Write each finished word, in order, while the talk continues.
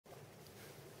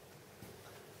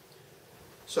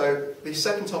So the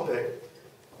second topic,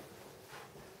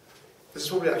 this is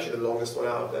probably actually the longest one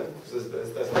out of them, because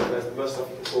there's the most stuff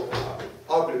you can talk about,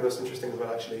 arguably the most interesting as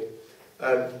well, actually.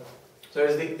 So there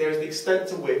is the extent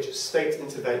to which state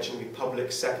intervention in the public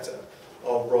sector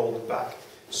are rolled back.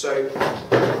 So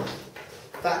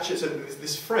Thatcher, so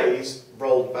this phrase,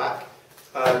 rolled back,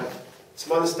 to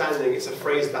my understanding, it's a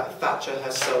phrase that Thatcher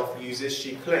herself uses.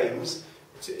 She claims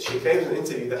in an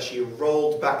interview that she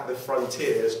rolled back the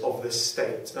frontiers of the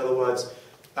state. In other words,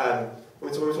 when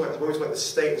we talk about the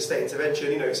state and state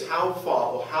intervention, it's how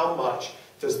far or how much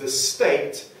does the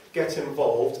state get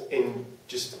involved in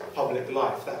just public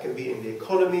life. That can be in the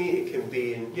economy, it can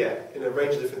be in a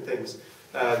range of different things.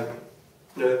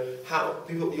 How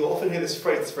people, you'll often hear this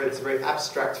phrase. It's a very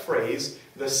abstract phrase,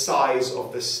 the size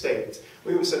of the state.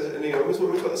 When we talk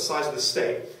about the size of the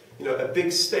state, a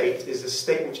big state is a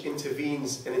state which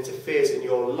intervenes and interferes in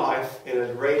your life in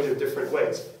a range of different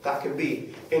ways. That can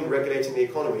be in regulating the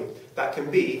economy. That can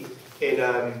be in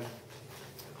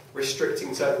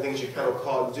restricting certain things you can or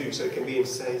can't do. So it can be in,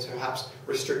 say, perhaps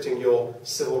restricting your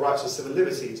civil rights or civil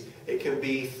liberties. It can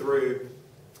be through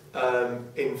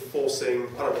enforcing,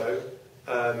 I don't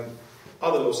know,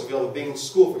 other laws. So, for example, being in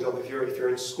school, for example, if you're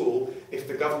in school, if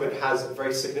the government has a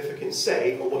very significant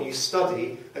say on what you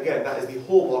study, again, that is the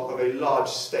hallmark of a large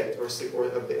state or a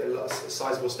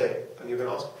sizable state. And you're going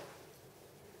to ask?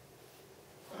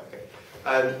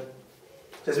 Okay.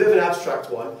 There's a bit of an abstract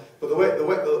one, but the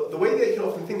way that you can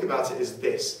often think about it is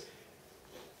this: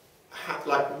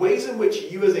 like ways in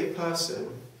which you as a person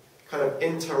kind of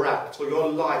interact, or your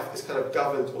life is kind of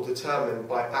governed or determined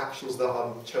by actions that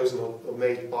are chosen or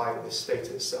made by the state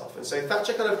itself. And so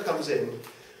Thatcher kind of comes in,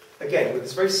 again, with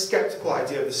this very sceptical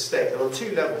idea of the state, and on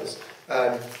two levels.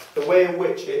 The way in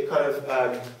which it kind of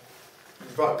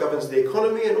governs the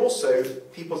economy, and also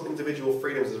people's individual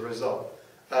freedoms as a result.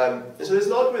 And so there's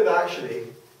an argument that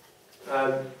actually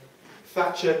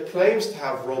Thatcher claims to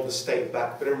have rolled the state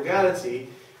back, but in reality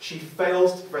she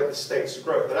fails to prevent the state's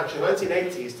growth. And actually the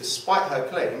 1980s, despite her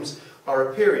claims, are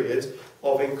a period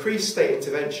of increased state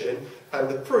intervention, and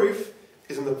the proof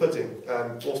is in the pudding.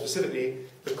 More specifically,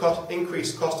 the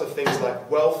increased cost of things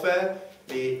like welfare,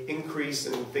 the increase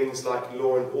in things like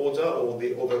law and order, or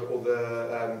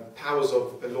the powers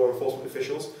of law enforcement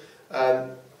officials.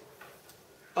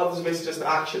 Others may suggest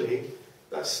that actually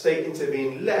that state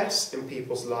intervened less in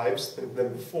people's lives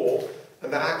than before,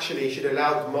 and that actually should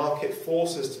allow market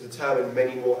forces to determine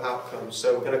many more outcomes.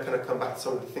 So we're going to kind of come back to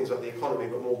some of the things about the economy,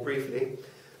 but more briefly.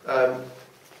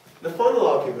 The final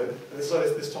argument, and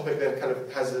this topic then kind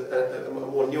of has a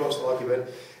more nuanced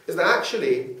argument, is that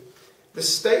actually the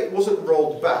state wasn't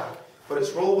rolled back, but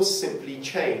its role was simply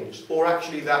changed, or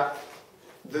actually that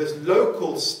the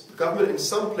local government in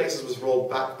some places was rolled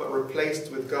back but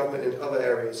replaced with government in other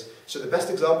areas. So the best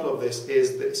example of this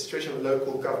is the situation of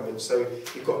local government. So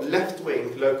you've got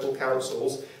left-wing local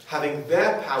councils having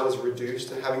their powers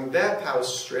reduced and having their powers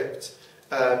stripped,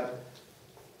 but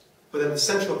then the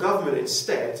central government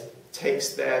instead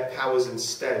takes their powers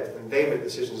instead, and they make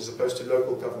decisions as opposed to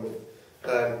local government.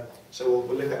 So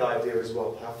we'll look at that idea as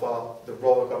well, how far the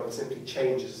role of government simply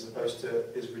changes as opposed to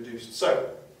is reduced. So,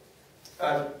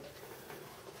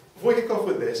 before we kick off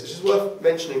with this, it's just worth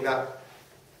mentioning that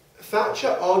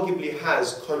Thatcher arguably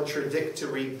has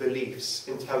contradictory beliefs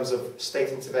in terms of state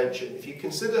intervention. If you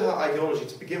consider her ideology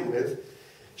to begin with,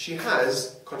 she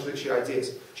has contradictory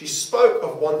ideas. She spoke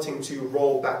of wanting to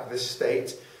roll back the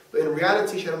state, but in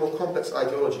reality she had a more complex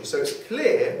ideology. So it's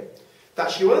clear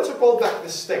that she wanted to roll back the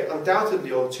state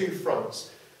undoubtedly on two fronts.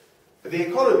 For the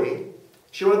economy,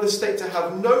 she wanted the state to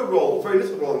have no role, very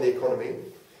little role in the economy.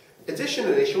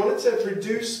 Additionally, she wanted to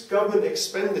reduce government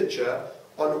expenditure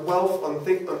on wealth, on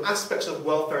aspects of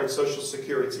welfare and social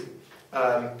security.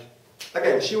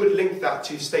 Again, she would link that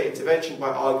to state intervention by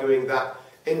arguing that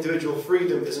individual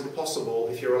freedom isn't possible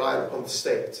if you're reliant on the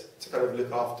state to kind of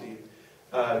look after you.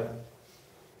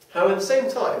 However, at the same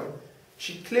time,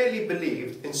 she clearly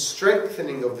believed in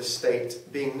strengthening of the state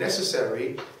being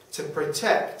necessary to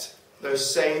protect those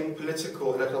same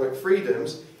political and economic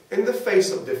freedoms in the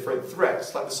face of different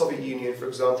threats, like the Soviet Union, for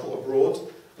example, abroad,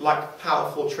 like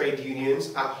powerful trade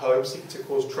unions at home seeking to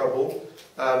cause trouble,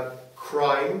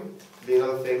 crime being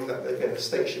another thing that, again, the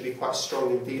state should be quite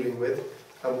strong in dealing with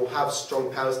and will have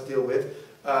strong powers to deal with,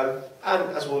 and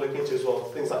as we'll look into as well,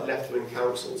 things like left-wing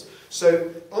councils. So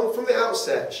from the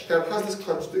outset, she kind of has this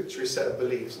contradictory set of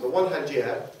beliefs. On the one hand,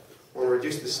 yeah, we want to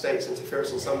reduce the state's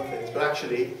interference in some things, but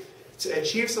actually, to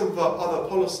achieve some of our other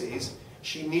policies,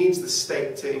 she needs the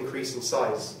state to increase in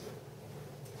size.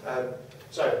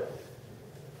 So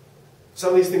some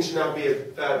of these things should now be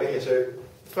here. So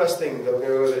first thing that we're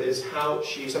going to go over is how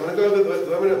she, so I'm going to go over,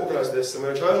 the way I'm going to organise this, I'm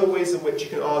going to go over ways in which you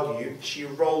can argue she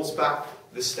rolls back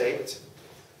the state,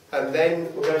 and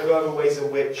then we're going to go over ways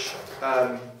in which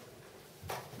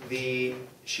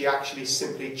she actually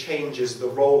simply changes the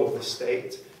role of the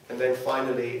state, and then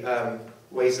finally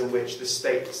ways in which the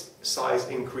state size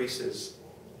increases.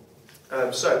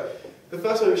 So the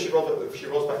first one is she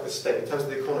rolls back the state in terms of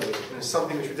the economy, and it's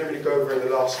something which we didn't really go over in the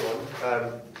last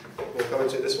one. We'll come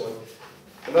into this one.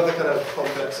 Another kind of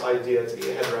complex idea to get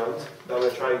your head around, that I'm going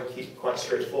to try and keep quite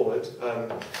straightforward,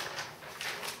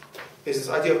 is this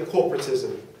idea of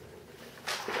corporatism,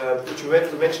 which we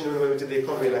mentioned when we did the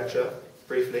economy lecture,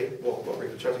 briefly. Well, not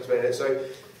briefly, trying to explain it. So,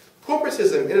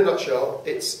 corporatism, in a nutshell,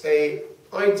 it's an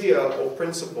idea or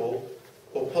principle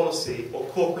or policy or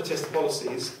corporatist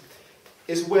policies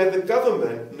is where the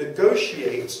government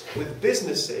negotiates with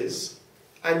businesses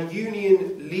and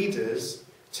union leaders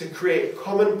to create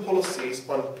common policies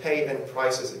on pay and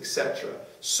prices, etc.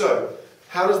 So,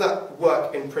 how does that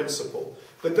work in principle?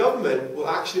 The government will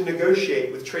actually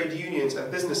negotiate with trade unions and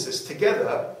businesses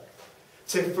together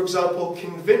to, for example,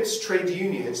 convince trade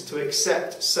unions to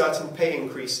accept certain pay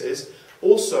increases,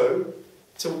 also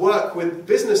to work with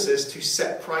businesses to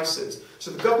set prices.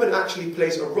 So the government actually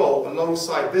plays a role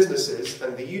alongside businesses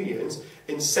and the unions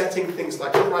in setting things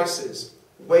like prices,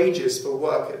 wages for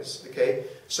workers. Okay?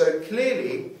 So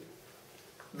clearly,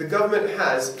 the government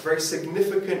has very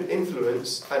significant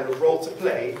influence and a role to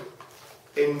play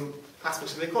in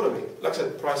aspects of the economy. Like I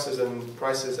said, prices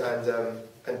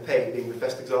and pay being the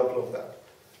best example of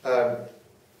that.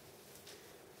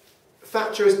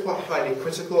 Thatcher is quite highly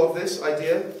critical of this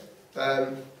idea,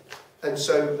 and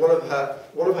so one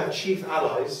of her chief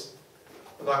allies,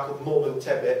 a guy called Morgan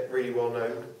Tebbit, really well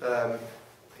known.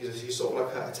 He's sort of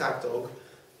like her attack dog.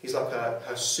 He's like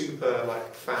her super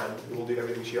fan who will do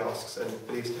everything she asks and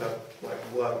believes in her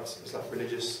words. It's like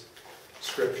religious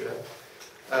scripture.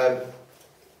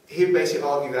 He would basically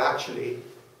argue that actually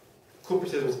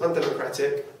corporatism is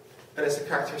undemocratic and it's a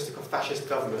characteristic of fascist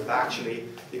government. That actually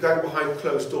you're going behind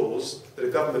closed doors, that a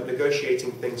government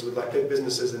negotiating things with big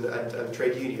businesses and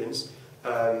trade unions.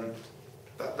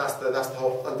 That's the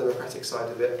whole undemocratic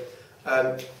side of it.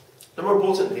 And more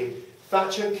importantly,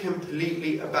 Thatcher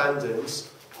completely abandons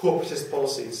corporatist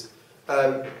policies.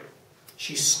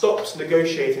 She stops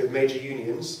negotiating with major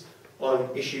unions on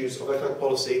issues of economic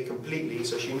policy completely,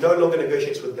 so she no longer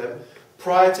negotiates with them.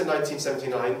 Prior to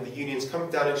 1979, the unions come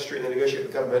down in the street and they negotiate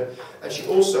with the government, and she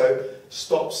also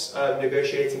stops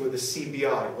negotiating with the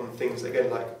CBI on things, again,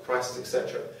 like prices,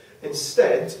 etc.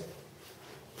 Instead,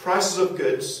 prices of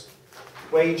goods,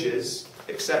 wages,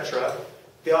 etc.,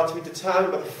 they are to be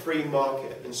determined by the free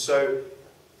market. And so,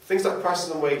 things like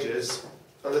prices and wages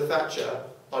under Thatcher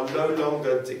are no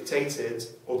longer dictated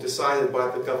or decided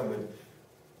by the government.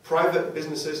 Private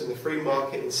businesses in the free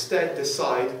market instead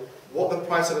decide what the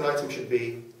price of an item should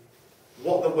be,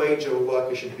 what the wage of a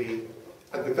worker should be,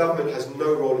 and the government has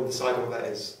no role in deciding what that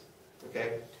is.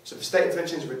 Okay? So the state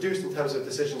intervention is reduced in terms of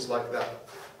decisions like that.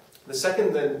 The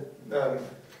second then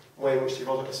way in which they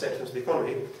roll up the state in terms of the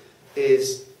economy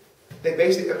is they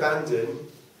basically abandon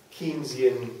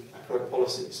Keynesian economic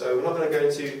policy. So we're not going to go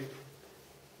into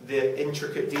the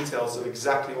intricate details of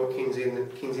exactly what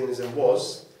Keynesianism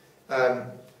was,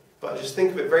 but just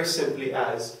think of it very simply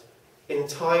as, in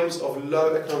times of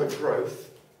low economic growth,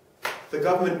 the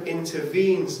government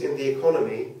intervenes in the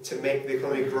economy to make the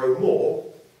economy grow more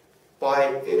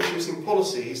by introducing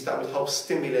policies that would help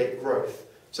stimulate growth.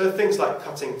 So things like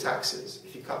cutting taxes.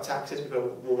 If you cut taxes, people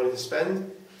have more money to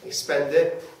spend, they spend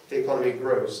it, the economy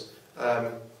grows.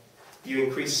 You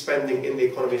increase spending in the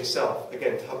economy itself,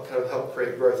 again, to help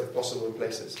create growth if possible in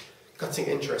places. Cutting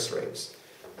interest rates,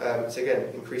 to again,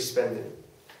 increase spending.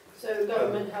 So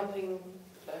government helping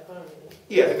the economy?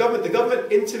 Yeah, the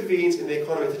government intervenes in the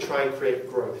economy to try and create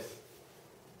growth.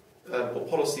 Or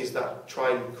policies that try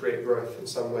and create growth in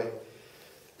some way.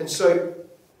 And so,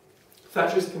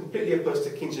 Thatcher is completely opposed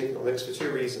to Keynesian economics for two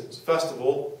reasons. First of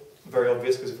all, very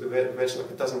obvious because we've mentioned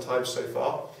like a dozen times so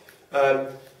far.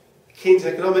 Keynesian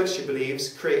economics, she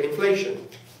believes, create inflation.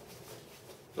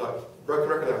 Like, broken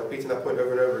record now, repeating that point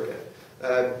over and over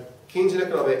again. Keynesian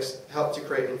economics help to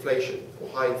create inflation, or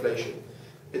high inflation.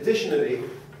 Additionally,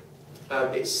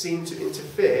 it seemed to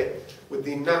interfere with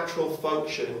the natural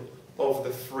function of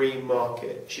the free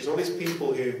market. She's one of these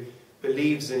people who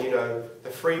believes in, the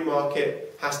free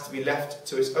market has to be left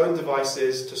to its own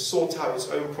devices to sort out its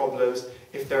own problems.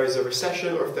 If there is a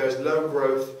recession or if there is low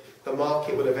growth, the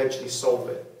market will eventually solve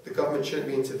it. The government shouldn't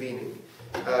be intervening.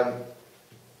 And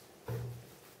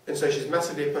so she's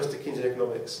massively opposed to Keynesian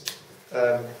economics.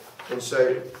 And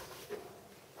so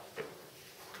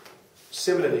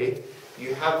Similarly,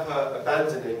 you have her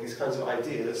abandoning these kinds of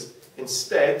ideas.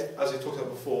 Instead, as we talked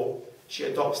about before, she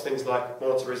adopts things like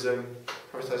monetarism,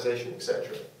 privatization,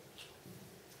 etc.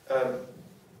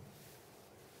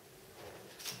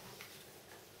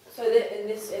 So that in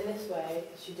this way,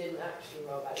 she didn't actually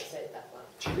roll back the state that much.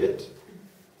 She did.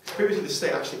 Previously, the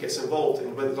state actually gets involved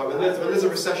in when there's a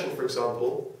recession, for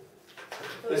example.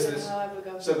 So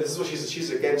this is what she's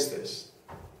against this.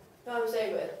 No, I'm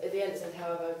saying, but at the end it says,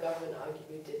 however, government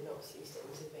arguably did not cease to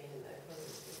intervene in their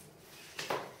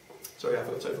economy. Sorry, I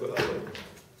forgot that one.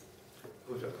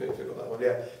 I forgot that one.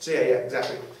 Yeah. So yeah,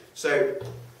 exactly. So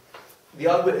the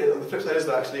argument on the flip side is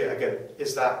that actually, again,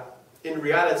 is that in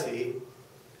reality,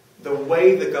 the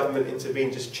way the government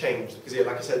intervened just changed. Because, yeah,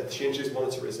 like I said, she introduced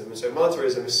monetarism. And so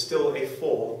monetarism is still a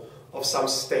form of some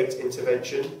state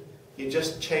intervention. You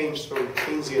just changed from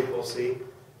Keynesian policy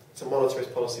to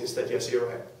monetarist policy instead. Yes, you're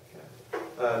right.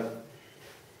 Yeah.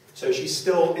 So she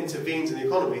still intervenes in the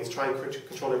economy to try and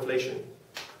control inflation.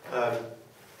 Yeah.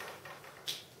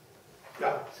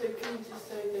 So can you just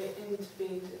say they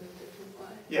intervened in a different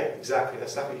way? Yeah, exactly.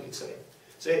 That's exactly what you could say.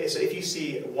 So if you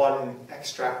see one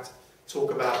extract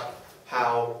talk about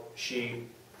how she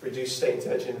reduced state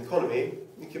intervention in the economy,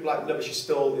 you could be like, no, but she's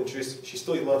still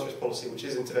using monetarist policy, which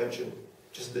is intervention,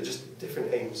 just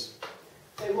different aims.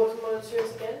 So what's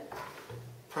monetarist again?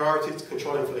 Priority to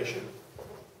control inflation.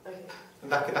 Okay.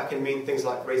 And that can mean things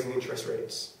like raising interest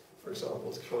rates, for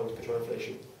example, to control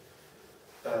inflation.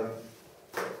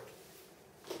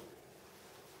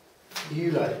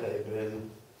 You like Labour,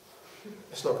 and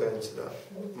Let's not go into that.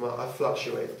 I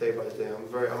fluctuate day by day.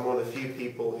 I'm one of the few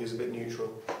people who's a bit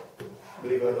neutral.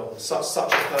 Believe it or not,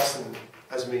 such a person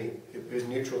as me, who's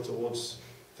neutral towards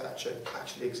Thatcher,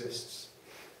 actually exists.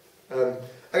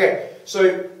 Okay,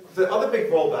 so the other big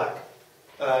rollback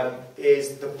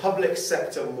is the public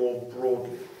sector more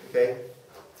broadly. Okay,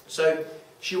 so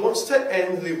she wants to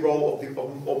end the role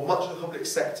of much of the public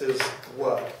sector's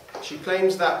work. She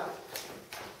claims that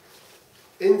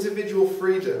individual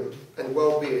freedom and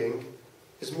well-being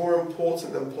is more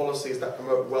important than policies that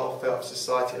promote welfare of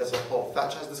society as a whole.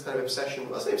 Thatcher has this kind of obsession.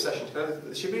 Well, I say obsession.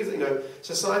 She believes that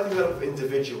society is made up of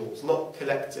individuals, not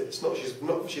collective.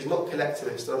 She's not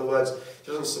collectivist. In other words,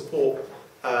 she doesn't support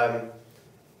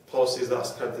policies that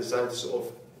are kind of designed to sort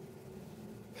of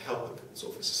help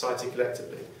sort of society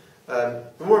collectively.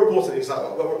 But more importantly, is that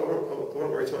I won't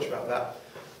worry too much about that.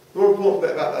 The more important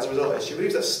bit about that as a result is she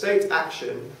believes that state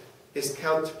action is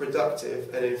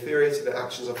counterproductive and inferior to the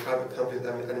actions of private companies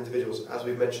and individuals, as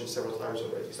we've mentioned several times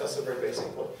already. So that's a very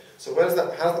basic point. So how does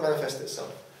that manifest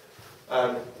itself?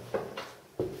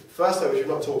 First, though, which we've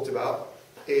not talked about,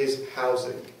 is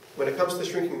housing. When it comes to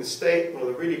shrinking the state, one of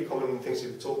the really common things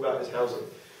we talk about is housing.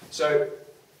 So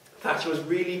Thatcher was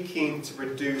really keen to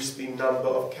reduce the number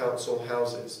of council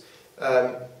houses.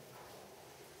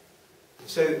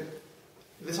 So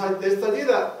there's the idea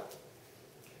that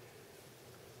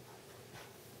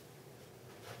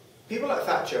people like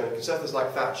Thatcher and conservatives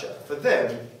like Thatcher, for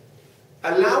them,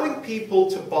 allowing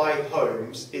people to buy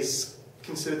homes is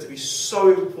considered to be so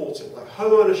important. Like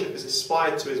home ownership is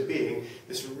aspired to as being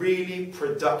this really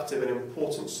productive and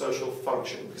important social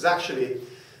function. Because actually,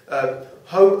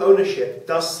 home ownership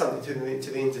does something to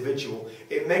the individual.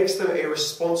 It makes them a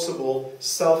responsible,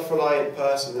 self-reliant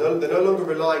person. They're no longer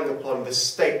relying upon the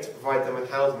state to provide them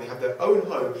with housing. They have their own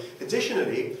home.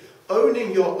 Additionally,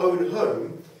 owning your own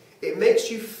home, it makes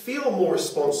you feel more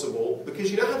responsible because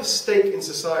you now have a stake in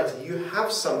society. You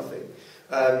have something.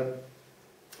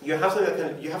 You have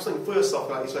something for yourself.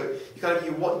 So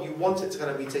you want it to kind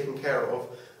of be taken care of.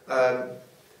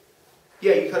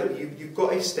 You've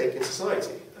got a stake in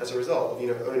society as a result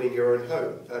of owning your own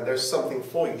home. There's something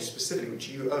for you specifically which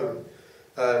you own,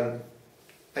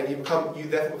 and you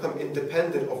therefore become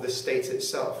independent of the state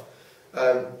itself.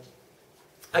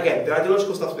 Again, the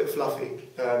ideological stuff's a bit fluffy.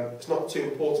 It's not too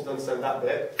important to understand that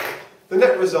bit. The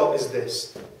net result is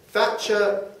this.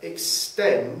 Thatcher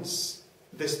extends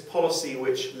this policy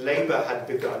which Labour had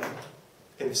begun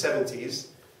in the 70s,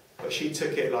 but she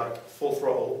took it like full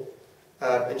throttle,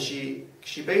 and she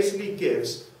basically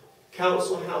gives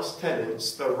council house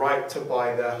tenants the right to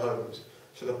buy their homes.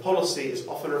 So the policy is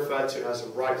often referred to as a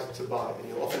right to buy, and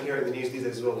you'll often hear in the news these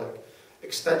days as well, like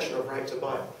extension of right to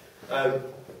buy.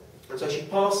 And so she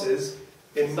passes,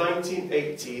 in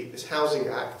 1980, this Housing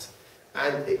Act,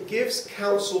 and it gives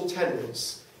council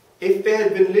tenants, if they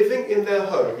had been living in their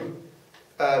home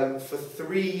for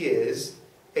 3 years,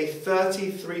 a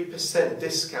 33%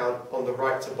 discount on the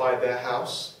right to buy their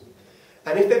house.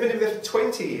 And if they've been living there for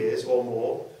 20 years or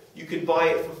more, you could buy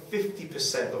it for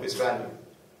 50% of its value.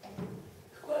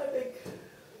 Quite a big...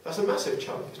 That's a massive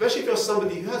chunk, especially if you're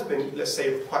somebody who has been, let's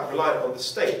say, quite reliant on the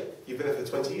state. You've been there for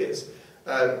 20 years.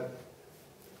 And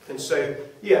so,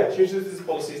 yeah, she introduces these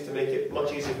policies to make it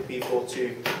much easier for people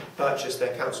to purchase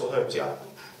their council homes, yeah.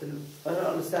 I don't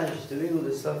understand, she's doing all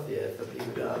this stuff here for people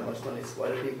who don't have much money, so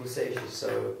why do people say she's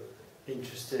so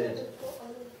interested?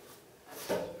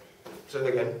 Say that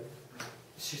again.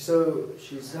 She's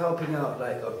helping out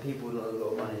like people with not a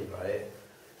lot of money, right?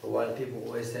 But why do people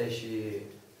always say she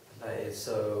is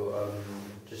so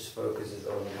just focuses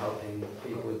on helping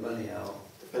people with money out?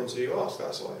 Depends who you ask,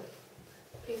 that's why.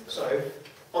 So,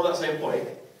 on that same point,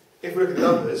 if we look at the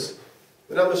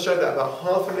numbers show that about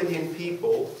 500,000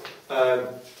 people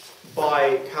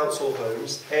buy council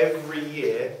homes every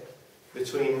year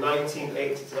between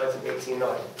 1980 to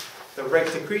 1989. The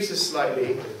rate decreases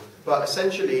slightly, but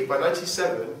essentially by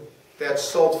 1997 they had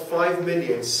sold 5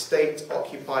 million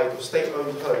state-occupied or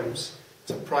state-owned homes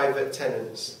to private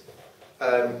tenants.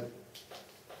 How's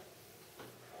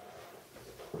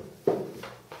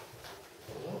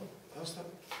that?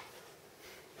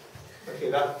 Okay,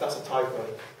 that's a typo.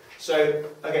 So,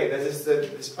 okay, there's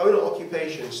this owner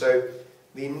occupation. So,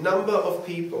 the number of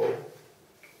people.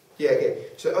 Yeah, okay.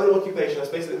 So, owner occupation,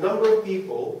 that's basically the number of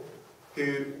people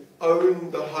who own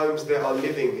the homes they are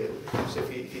living in. So,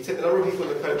 if you take the number of people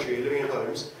in the country who are living in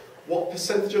homes, what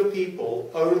percentage of people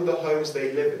own the homes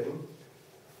they live in?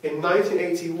 In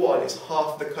 1981, it's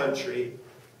half the country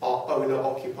are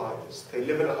owner-occupiers. They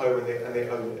live in a home and they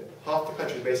own it. Half the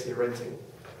country is basically renting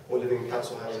or living in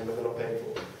council housing that they're not paying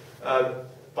for.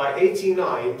 By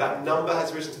 89, that number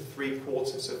has risen to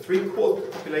 3/4. So 3/4 of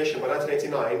the population by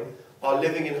 1989 are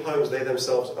living in homes they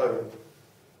themselves own.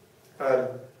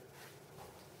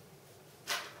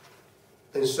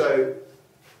 And so,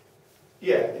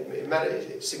 yeah,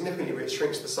 it significantly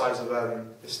shrinks the size of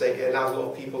the state. It allows a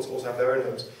lot of people to also have their own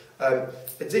homes.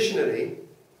 Additionally,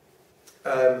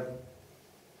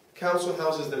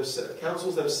 councils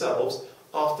themselves,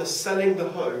 after selling the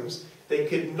homes, they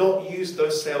could not use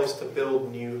those sales to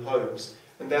build new homes.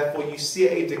 And therefore you see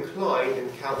a decline in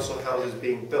council houses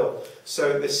being built.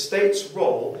 So the state's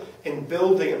role in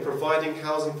building and providing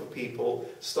housing for people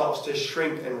starts to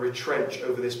shrink and retrench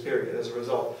over this period as a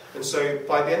result. And so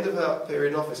by the end of her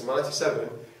period in office, in 1997,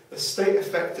 the state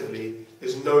effectively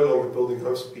is no longer building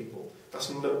homes for people. That's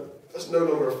no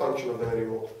longer a function of them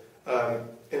anymore.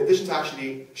 In addition to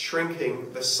actually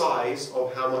shrinking the size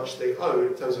of how much they own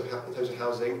in terms of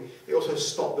housing, they also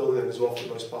stopped building them as well for the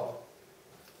most part.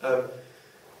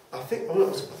 I think I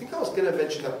was going to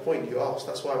mention that point you asked.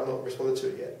 That's why I've not responded to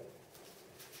it yet.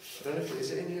 I don't know if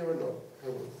is it in here or not.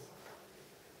 Hold on.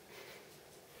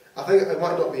 I think it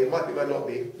might not be. It might not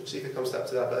be. We'll see if it comes up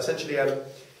to that. But essentially,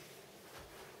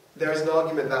 there is an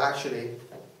argument that actually,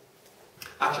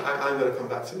 I'm going to come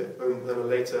back to it in a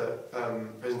later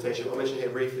presentation. I'll mention it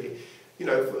here briefly. You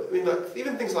know, I mean, like,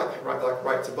 even things like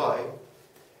right to buy.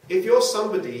 If you're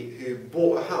somebody who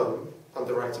bought a home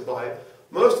under right to buy,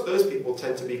 most of those people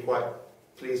tend to be quite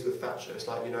pleased with Thatcher. It's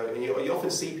like, you know, and you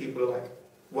often see people who are like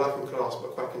working class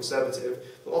but quite conservative.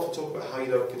 They'll often talk about how, you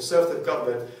know, conservative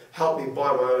government helped me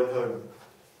buy my own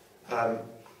home.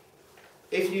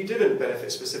 If you didn't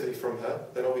benefit specifically from her,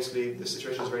 then obviously the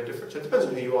situation is very different. So it depends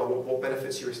on who you are, what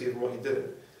benefits you received and what you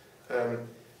didn't.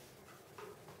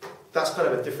 That's kind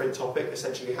of a different topic,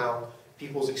 essentially how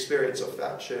people's experience of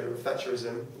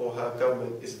Thatcherism or her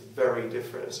government is very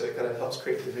different. So it kind of helps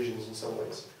create divisions in some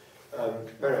ways.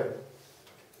 Anyway,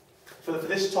 for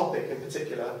this topic in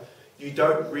particular, you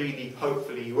don't really,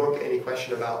 hopefully, you won't get any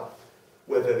question about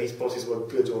whether these policies were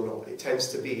good or not. It tends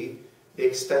to be the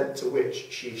extent to which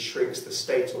she shrinks the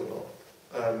state or not.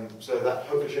 So that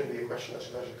hopefully shouldn't be a question that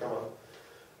should come up.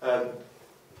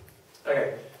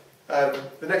 Okay.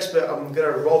 The next bit, I'm going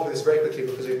to roll through this very quickly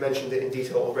because we've mentioned it in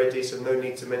detail already, so no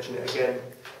need to mention it again.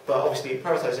 But obviously,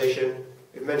 privatisation,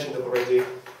 we've mentioned it already.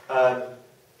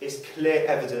 It's clear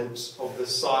evidence of the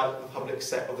size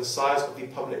of the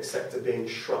public sector being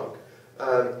shrunk.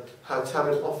 Her term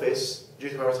in office, due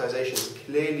to privatisation,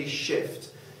 clearly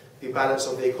shift the balance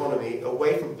of the economy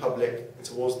away from public and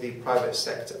towards the private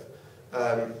sector.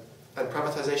 And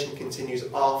privatisation continues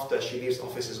after she leaves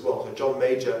office as well. So John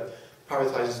Major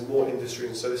privatises more industry,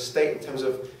 and so the state, in terms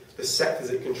of the sectors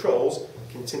it controls,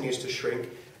 continues to shrink.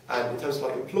 And in terms of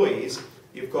like employees,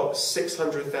 you've got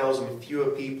 600,000 fewer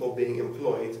people being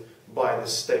employed by the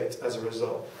state as a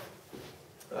result.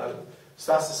 So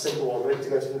that's the simple one. We don't need to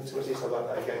go into too much detail about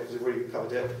that again because we've already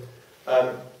covered it.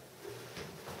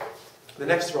 The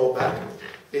next rollback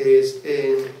is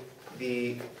in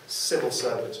the civil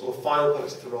service, or the final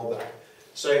public sector rollback.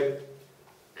 So,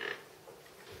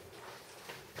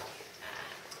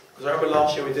 because I remember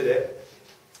last year we did it,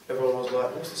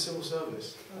 what's the civil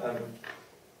service?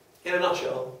 In a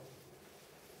nutshell,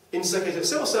 in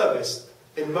civil service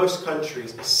in most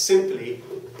countries is simply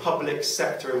public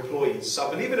sector employees. So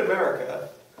I believe in America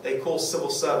they call civil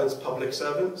servants public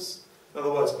servants. In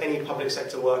other words, any public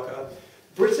sector worker.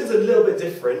 Britain's a little bit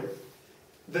different.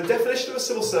 The definition of a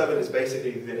civil servant is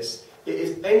basically this. It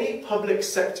is any public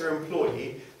sector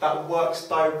employee that works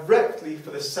directly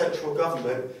for the central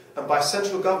government, and by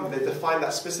central government they define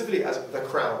that specifically as the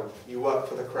Crown. You work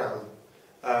for the Crown.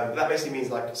 That basically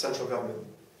means like central government,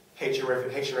 HM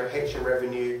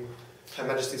Revenue, Her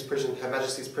Majesty's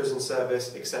Prison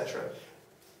Service, etc.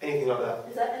 Anything like that.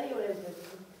 Is that anyone in prison?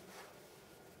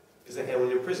 Is there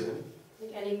anyone in prison? I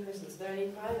think any prisons. Are there any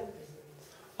private prisons?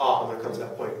 I'm going to come to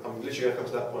that point. I'm literally going to come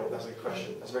to that point. That's a good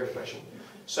question. That's a very good question.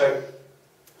 So,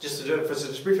 just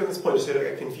briefly on this point, just so you don't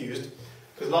get confused,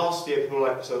 because last year people were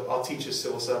like, so are teachers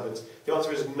civil servants? The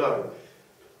answer is no.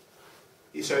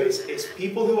 So it's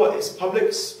people who are, it's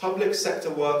public sector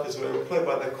workers who are employed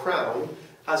by the Crown,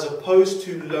 as opposed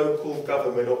to local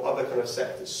government or other kind of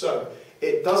sectors. So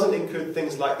it doesn't include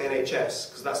things like the NHS,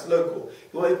 because that's local.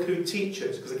 It won't include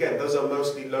teachers, because again, those are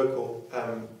mostly local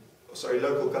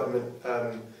government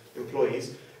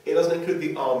employees. It doesn't include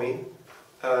the army,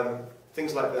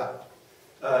 things like that.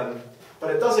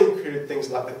 But it does include things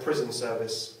like the prison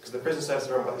service, because the prison service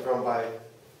is run by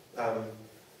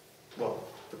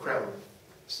the Crown.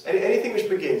 Anything which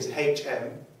begins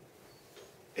HM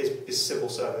is civil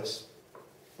service,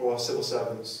 or civil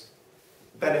servants.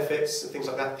 Benefits and things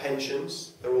like that,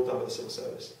 pensions, they're all done by the civil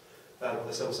service,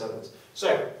 the civil servants.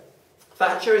 So,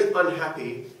 Thatcher is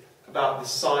unhappy about the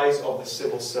size of the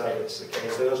civil service. Okay,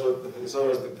 so those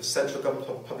are the central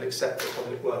government, public sector,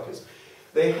 public workers.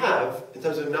 They have, in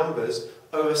terms of numbers,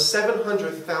 over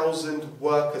 700,000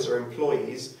 workers or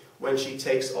employees when she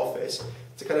takes office.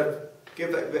 To kind of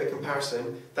give that bit of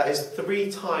comparison, that is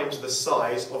 3 times the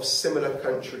size of similar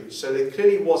countries. So there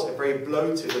clearly was a very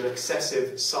bloated and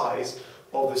excessive size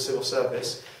of the civil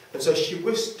service, and so she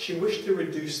wished to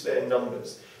reduce their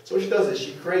numbers. So what she does is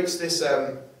she creates this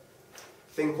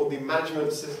thing called the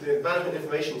management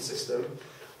information system,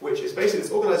 which is basically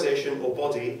this organisation or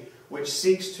body which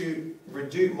seeks to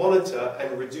monitor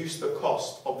and reduce the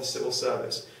cost of the civil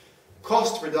service.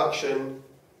 Cost reduction,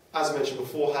 as I mentioned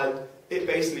beforehand, it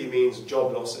basically means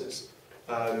job losses.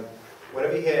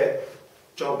 Whenever you hear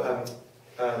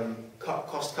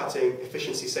cost cutting,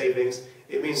 efficiency savings,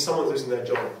 it means someone's losing their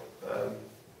job.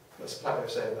 That's a polite way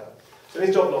of saying that. So it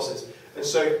means job losses. And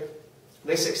so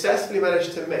they successfully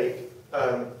managed to make,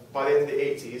 by the end of the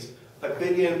 80s, £1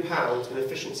 billion in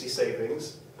efficiency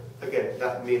savings. Again,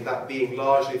 that being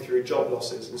largely through job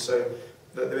losses. And so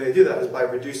the way they do that is by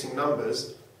reducing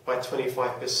numbers by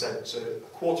 25%. So a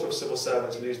quarter of civil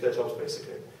servants lose their jobs,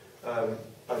 basically, by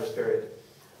this period.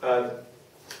 The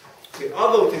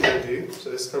other thing they do, so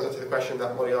this comes up to the question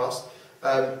that Molly asked,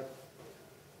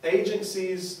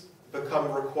 agencies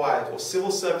become required, or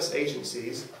civil service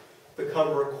agencies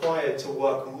become required to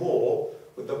work more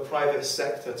with the private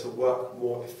sector to work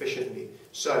more efficiently.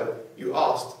 So, you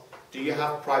asked, do you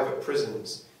have private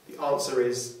prisons? The answer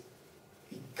is,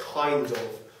 kind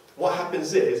of. What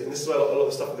happens is, and this is where a lot of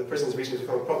the stuff with the prisons recently has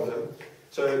become a problem,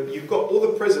 so you've got, all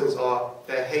the prisons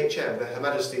they're HM, they're Her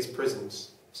Majesty's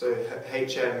prisons. So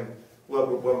HM,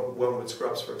 Wormwood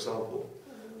Scrubs, for example.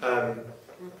 But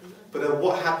then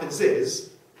what happens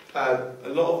is, a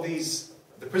lot of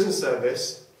the prison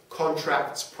service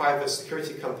contracts private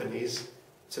security companies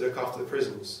to look after the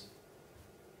prisons.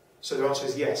 So the answer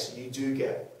is yes, you do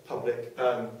get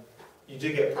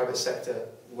private sector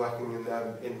working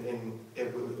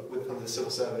under the civil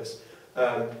service.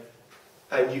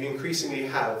 And you increasingly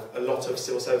have a lot of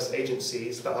civil service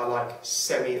agencies that are like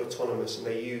semi-autonomous, and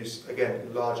they use,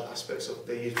 again, large aspects of,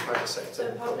 they use private sector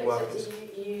so public workers.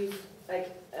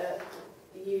 sector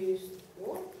use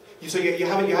what? So you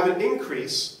have an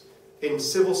increase in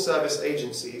civil service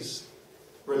agencies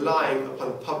relying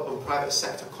upon private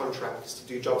sector contracts to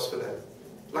do jobs for them.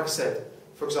 Like I said,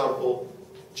 for example,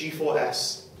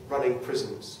 G4S running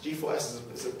prisons. G4S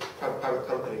is a private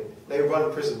company. They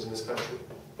run prisons in this country.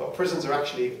 But prisons are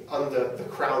actually under the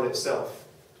Crown itself.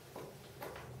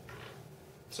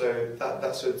 So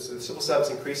so the civil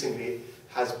service increasingly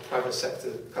has private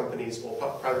sector companies or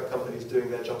private companies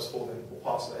doing their jobs for them, or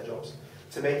parts of their jobs.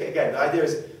 To make it, again, the idea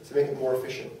is to make it more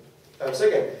efficient. So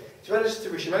again, she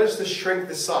managed to shrink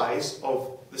the size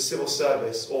of the civil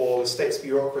service or the state's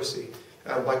bureaucracy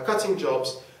by cutting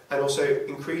jobs and also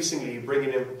increasingly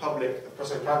bringing in private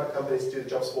companies to do the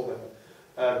jobs for them.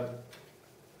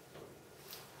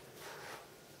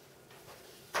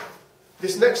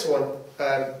 This next one,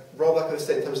 roll back of the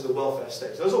state in terms of the welfare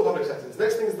state. So those are all public sectors. The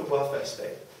next thing is the welfare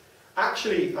state.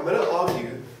 Actually, I'm going to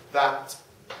argue that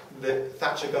the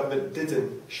Thatcher government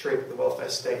didn't shrink the welfare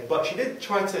state, but she did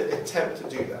try to attempt to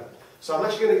do that. So I'm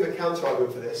actually going to give a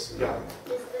counter-argument for this. Yeah.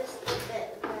 Is this the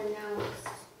bit where now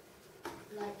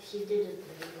it's like she didn't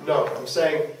really? No, I'm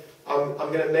saying I'm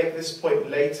going to make this point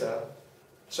later.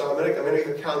 So I'm going to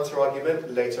give a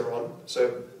counter-argument later on.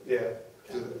 So yeah,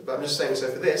 but I'm just saying. So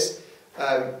for this,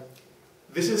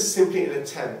 this is simply an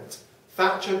attempt.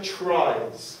 Thatcher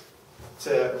tries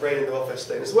to rein in the welfare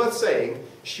state. And it's worth saying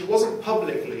she wasn't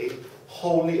publicly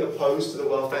wholly opposed to the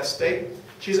welfare state.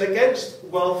 She's against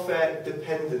welfare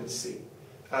dependency.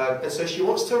 And so she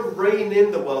wants to rein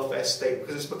in the welfare state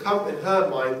because it's become, in her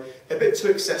mind, a bit too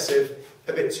excessive,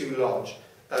 a bit too large.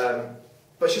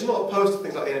 But she's not opposed to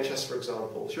things like the NHS, for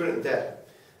example. She wouldn't dare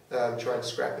try and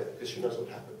scrap it because she knows what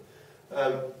would happen.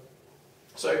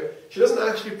 So she doesn't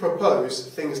actually propose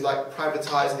things like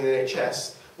privatising the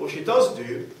NHS. What she does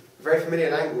do, very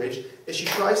familiar language, is she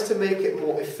tries to make it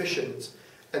more efficient.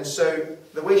 And so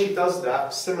the way she does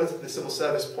that, similar to the civil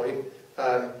service point,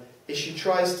 is she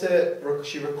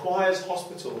requires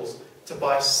hospitals to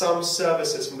buy some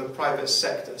services from the private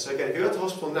sector. So again, if you go to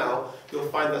hospital now, you'll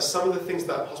find that some of the things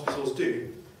that hospitals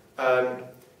do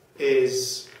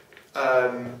is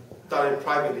done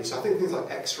privately. So I think things like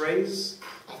x-rays,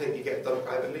 I think you get done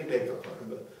privately, maybe, I can't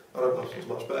remember. I don't know hospitals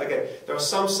much. But again, there are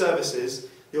some services,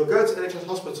 you'll go to an NHS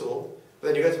hospital, but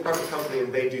then you go to a private company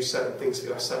and they do certain things,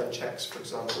 like certain checks, for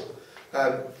example.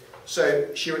 So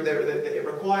it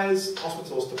requires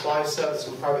hospitals to buy services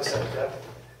from the private sector.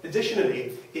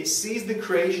 Additionally, it sees the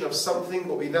creation of something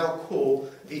what we now call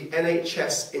the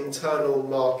NHS internal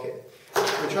market. I'm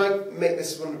going to try and make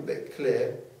this one a bit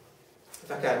clear,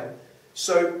 if I can.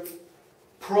 So,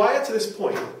 prior to this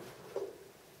point,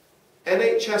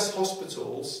 NHS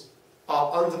hospitals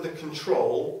are under the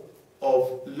control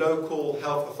of local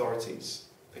health authorities.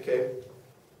 Okay?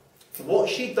 What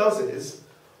she does is,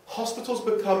 hospitals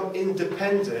become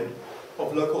independent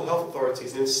of local health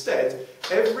authorities, and instead,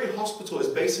 every hospital is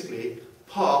basically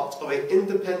part of an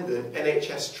independent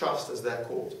NHS trust, as they're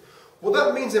called. What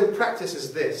that means in practice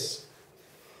is this.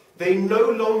 They no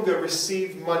longer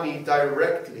receive money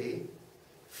directly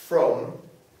from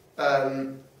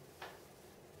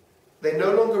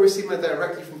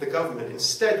the government.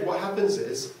 Instead, what happens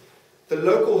is the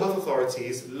local health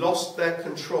authorities lost their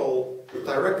direct control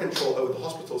over the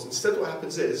hospitals. Instead, what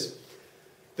happens is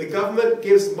the government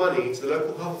gives money to the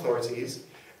local health authorities,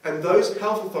 and those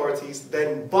health authorities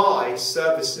then buy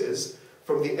services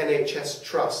from the NHS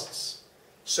trusts.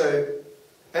 So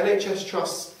NHS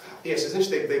trusts, yes,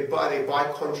 essentially they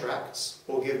buy contracts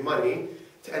or give money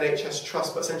to NHS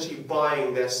trusts, but essentially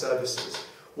buying their services.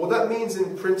 What that means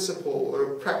in principle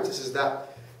or in practice is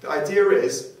that the idea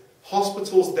is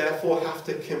hospitals therefore have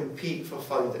to compete for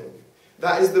funding.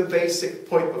 That is the basic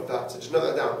point of that, so just note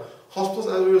that down. Hospitals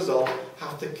as a result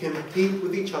have to compete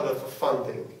with each other for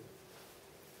funding.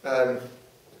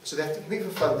 So they have to compete for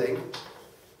funding,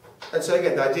 and so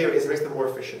again the idea is it makes them more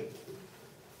efficient.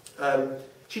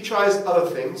 She tries other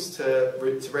things to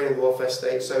rein in the welfare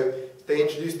state. So they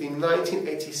introduced the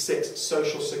 1986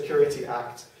 Social Security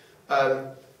Act.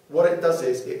 What it does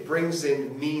is it brings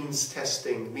in means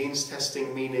testing. Means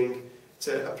testing meaning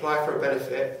to apply for a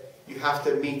benefit, you have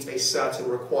to meet a certain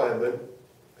requirement.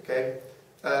 Okay?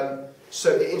 So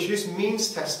it introduced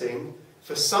means testing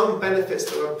for some benefits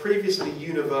that were previously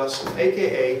universal,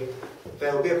 aka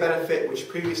there will be a benefit which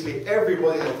previously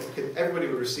everybody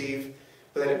would receive,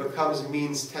 but then it becomes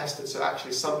means tested, so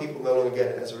actually some people no longer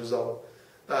get it as a result.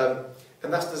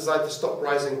 And that's designed to stop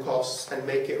rising costs and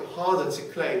make it harder to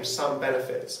claim some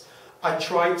benefits. I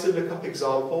tried to look up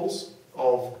examples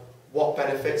of what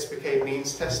benefits became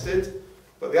means tested,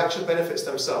 but the actual benefits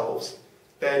themselves,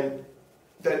 then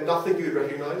they're nothing you would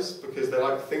recognise because they're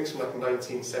like things from like the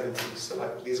 1970s. So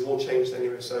like these have all changed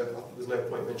anyway, so there's no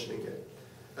point mentioning it.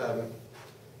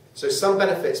 So some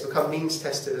benefits become means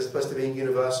tested as opposed to being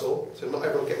universal. So not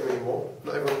everyone will get them anymore.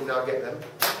 Not everyone can now get them.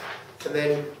 And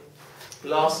then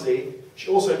lastly, she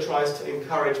also tries to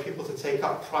encourage people to take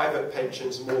up private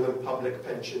pensions more than public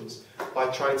pensions by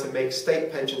trying to make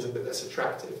state pensions a bit less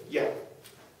attractive. Yeah?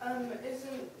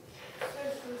 Isn't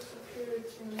Social Security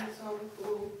an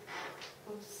example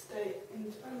of state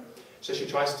internal? So she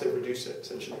tries to reduce it,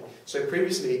 essentially. So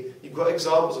previously, you've got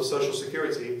examples of Social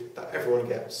Security that everyone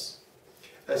gets.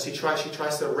 And she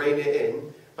tries to rein it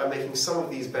in by making some of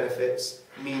these benefits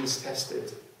means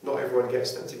tested. Not everyone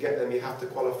gets them. To get them, you have to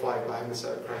qualify by having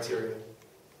certain criteria.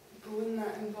 But wouldn't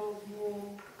that involve more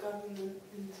government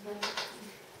intervention?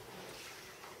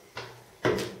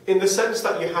 In the sense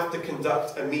that you have to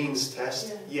conduct a means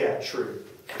test, yeah, true.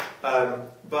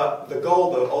 But the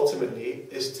goal, though, ultimately,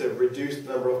 is to reduce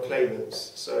the number of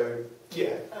claimants. So,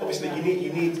 yeah, obviously,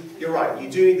 you're right,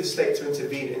 you do need the state to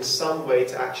intervene in some way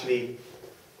to actually,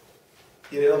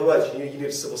 in other words, you need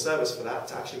a civil service for that,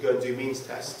 to actually go and do means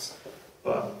tests.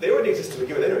 But they already exist to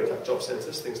begin with anyway, like job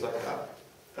centres, things like that.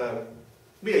 But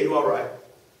yeah, you are right,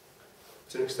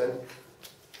 to an extent.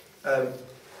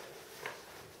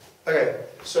 Okay,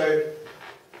 so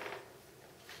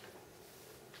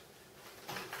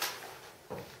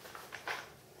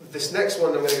this next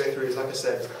one I'm going to go through is, like I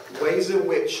said, ways in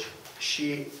which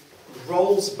she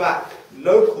rolls back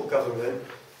local government,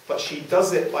 but she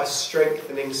does it by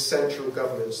strengthening central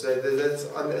government. So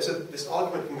this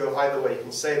argument can go either way. You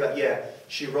can say that, yeah,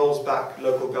 she rolls back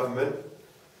local government,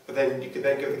 but then you could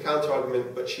then give the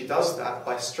counter-argument, but she does that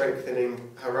by strengthening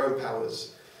her own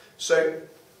powers. So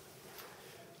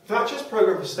Thatcher's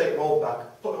programme for state rollback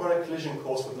put her on a collision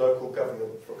course with local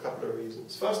government for a couple of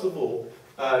reasons. First of all,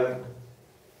 the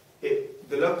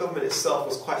local government itself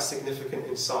was quite significant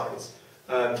in size.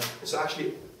 So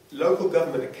actually, local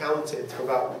government accounted for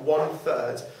about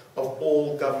 1/3 of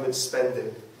all government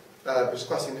spending, which is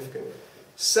quite significant.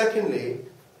 Secondly,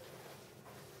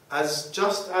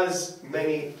 just as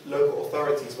many local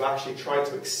authorities were actually trying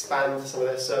to expand some of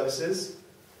their services,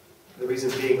 the reason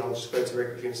being, I'll just go into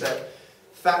very quickly in a sec,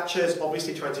 Thatcher's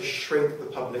obviously trying to shrink the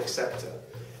public sector.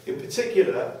 In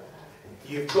particular,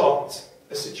 you've got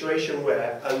a situation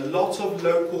where a lot of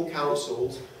local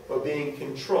councils were being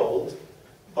controlled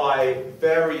by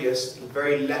various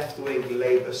very left-wing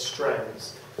Labour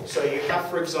strands. So you have,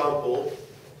 for example,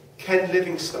 Ken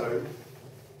Livingstone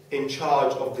in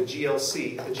charge of the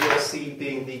GLC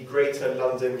being the Greater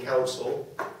London Council.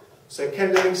 So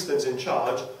Ken Livingstone's in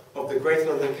charge of the Greater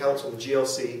London Council, the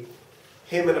GLC,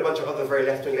 him and a bunch of other very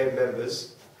left-wing Labour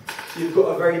members. You've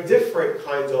got a very different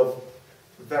kind of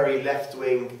very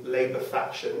left-wing Labour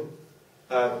faction,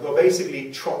 who are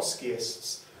basically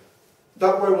Trotskyists.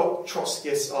 Don't worry what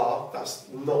Trotskyists are, that's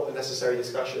not a necessary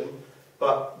discussion,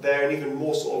 but they're an even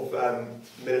more sort of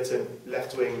militant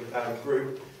left-wing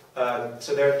group.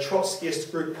 So they're a Trotskyist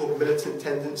group called Militant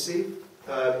Tendency,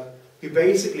 who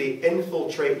basically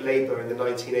infiltrate Labour in the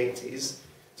 1980s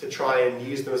to try and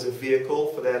use them as a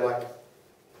vehicle for their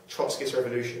Trotskyist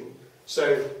revolution.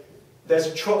 So there's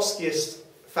a Trotskyist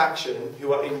faction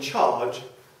who are in charge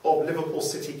of Liverpool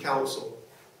City Council.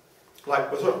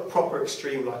 We're sort of proper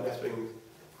extreme, left-wing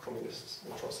communists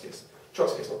or Trotskyists.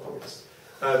 Trotskyists, not communists.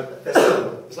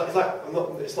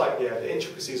 The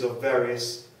intricacies of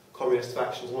various communist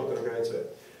factions. I'm not going to go into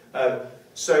it.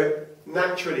 So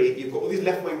naturally, you've got all these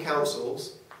left-wing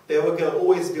councils. They were going to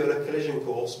always be on a collision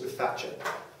course with Thatcher,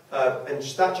 and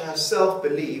Thatcher herself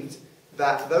believed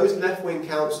that those left-wing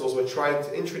councils were trying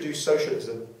to introduce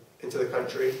socialism into the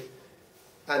country,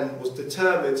 and was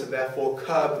determined to therefore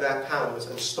curb their powers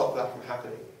and stop that from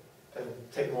happening, and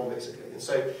take them on basically. And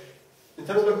so, in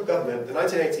terms of local government, the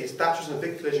 1980s, Thatcher was on a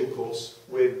big collision course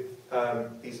with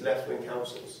these left-wing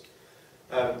councils.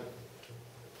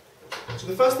 So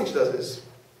the first thing she does is,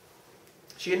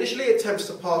 she initially attempts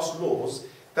to pass laws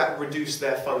that reduce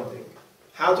their funding.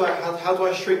 How do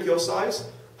I shrink your size?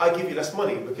 I give you less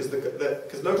money, because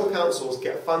local councils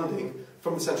get funding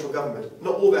from the central government.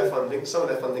 Not all their funding, some of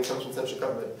their funding comes from central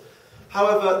government.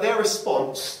 However, their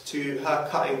response to her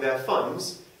cutting their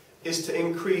funds is to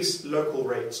increase local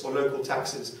rates or local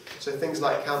taxes. So things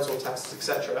like council taxes,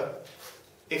 etc.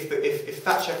 If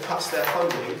Thatcher cuts their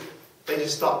funding, they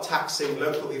just start taxing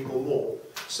local people more.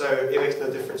 So it makes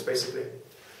no difference, basically.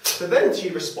 So then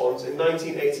she responds in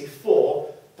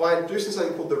 1984 by introducing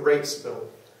something called the Rates Bill.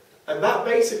 And that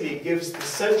basically gives the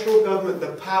central government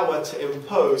the power to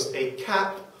impose a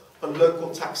cap on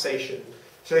local taxation.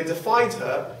 So they defied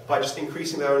her by just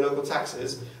increasing their own local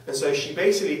taxes, and so she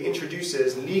basically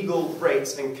introduces legal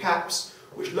rates and caps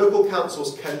which local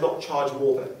councils cannot charge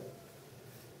more than.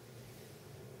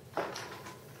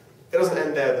 It doesn't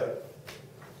end there though.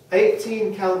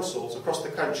 18 councils across the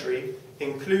country,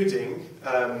 including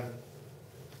the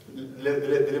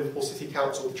Liverpool City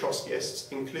Council, the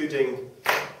Trotskyists, including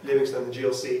Livingstone and the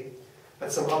GLC,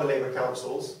 and some other Labour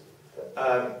councils,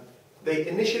 they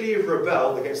initially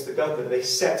rebelled against the government. They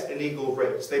set illegal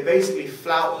rates. They basically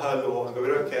flout her law and go, we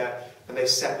don't care, and they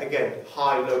set, again,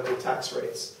 high local tax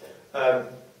rates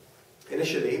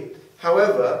initially.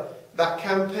 However, that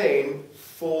campaign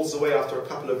falls away after a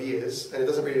couple of years, and it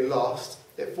doesn't really last.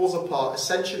 It falls apart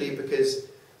essentially because,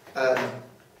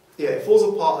 it falls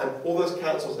apart and all those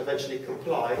councils eventually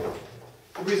comply.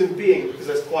 The reason being because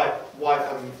there's quite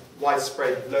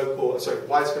widespread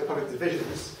public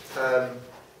divisions.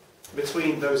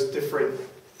 between those different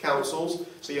councils.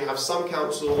 So you have some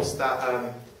councils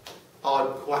that are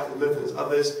quite militant as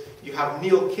others. You have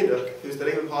Neil Kinnock, who's the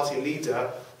Labour Party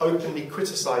leader, openly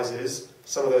criticises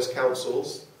some of those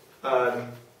councils,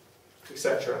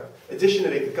 etc.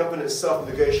 Additionally, the government itself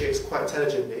negotiates quite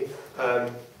intelligently.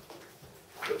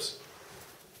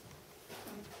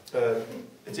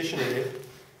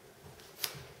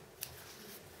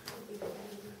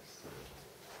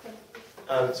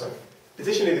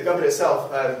 Additionally, the government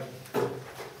itself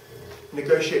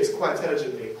negotiates quite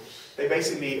intelligently. They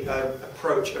basically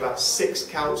approach about 6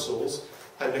 councils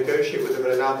and negotiate with them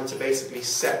and allow them to basically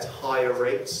set higher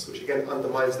rates, which again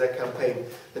undermines their campaign.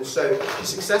 And so she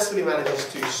successfully manages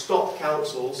to stop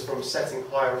councils from setting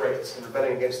higher rates and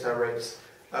rebelling against higher rates.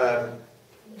 And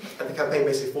the campaign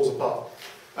basically falls apart.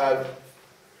 Can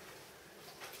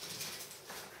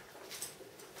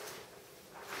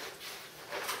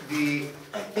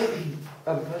I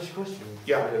ask you a question?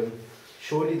 Yeah.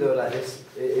 Surely though, like this,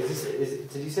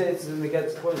 did you say it's an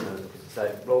against point though? Because it's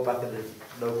like roll back in the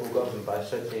local government by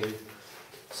setting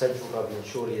central government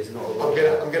surely is not a roll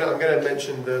I'm gonna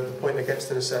mention the point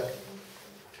against in a sec.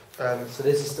 So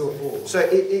this is still for. So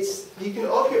it's you can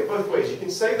argue it both ways. You can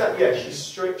say that she's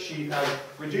strict. She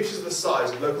reduces the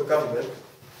size of local government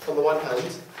on the one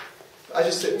hand.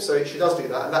 So she does do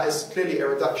that, and that is clearly a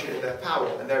reduction in their power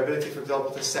and their ability, for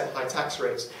example, to set high tax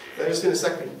rates. Now, just in a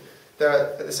second,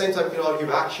 at the same time, you can argue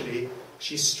that actually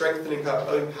she's strengthening her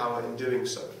own power in doing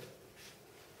so.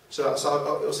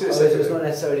 I'll see in a second. It's not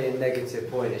necessarily a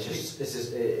negative point. It's just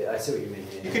I see what you mean.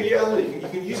 Yeah. You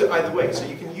can use it either way. So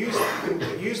you can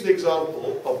use the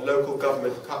example of local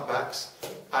government cutbacks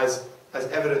as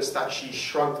evidence that she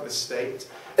shrunk the state,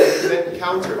 and you can then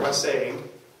counter it by saying,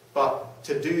 but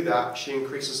to do that, she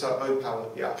increases her own power.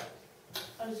 Yeah.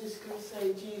 I was just going to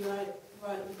say, do you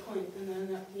write the point and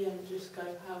then at the end just go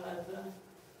however?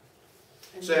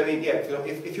 So I mean,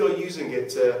 if you're using it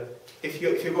to, if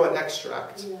you've got an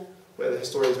extract where the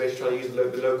historian's basically trying to use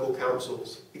the local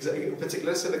councils, exactly in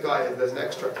particular, let's say there's an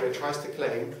extract where it tries to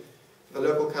claim the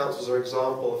local councils are an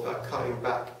example of her cutting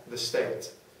back the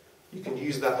state. You can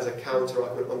use that as a counter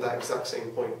argument on that exact same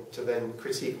point to then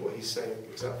critique what he's saying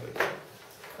exactly.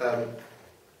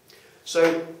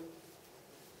 So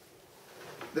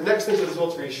the next thing to do is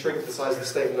to really shrink the size of the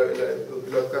state and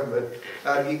local government.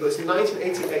 You've got this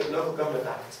 1988 Local Government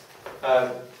Act.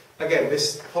 Again,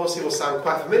 this policy will sound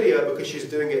quite familiar because she's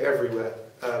doing it everywhere.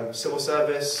 Civil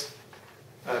service,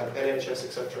 NHS,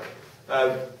 etc.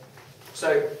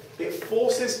 So it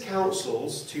forces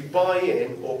councils to buy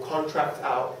in or contract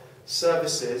out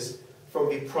services from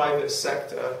the private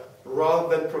sector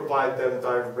rather than provide them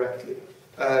directly.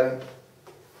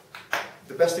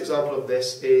 The best example of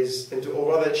this is,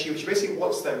 she basically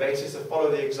wants them basically to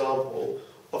follow the example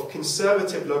of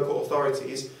conservative local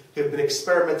authorities who have been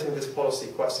experimenting with this policy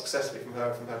quite successfully from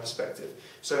her perspective.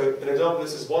 So an example of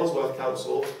this is Wandsworth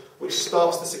Council, which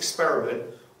starts this experiment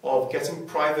of getting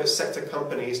private sector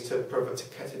companies to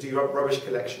do rubbish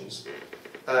collections.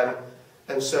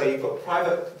 And so you've got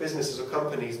private businesses or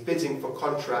companies bidding for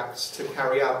contracts to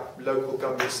carry out local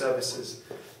government services.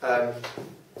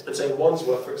 And so in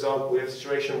Wandsworth, for example, we have a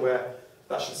situation where,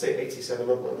 that should say 87,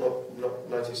 not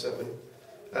 97.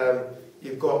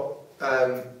 You've got,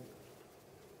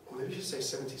 maybe we should say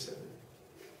 77.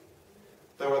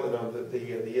 Don't write the number, the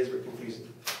years were confusing.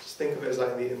 Just think of it as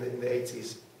like in the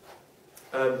 80s.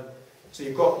 So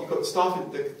you've got the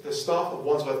staff of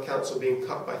Wandsworth Council being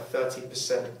cut by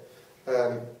 30%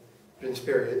 in this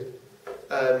period.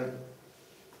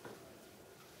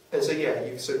 And so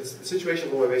so the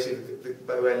situation where basically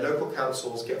where local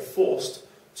councils get forced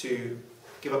to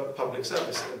give up public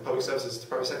service and public services to the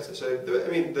private sector. So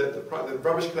the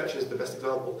rubbish collection is the best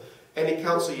example. Any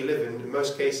council you live in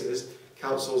most cases,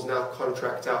 councils now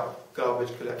contract out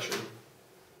garbage collection.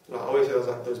 Like I always hear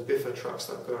like those biffa trucks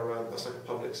that go around. That's like a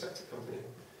public sector company.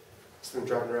 It's them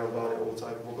driving around Barnet all the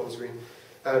time, walk on the screen.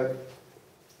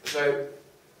 So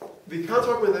the counter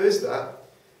argument though is that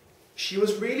she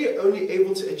was really only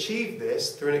able to achieve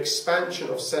this through an expansion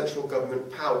of central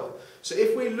government power. So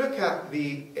if we look at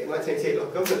the 1988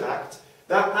 Local Government Act,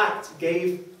 that act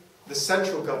gave the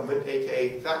central government,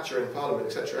 aka Thatcher in Parliament,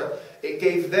 etc., it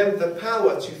gave them the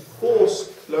power to force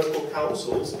local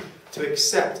councils to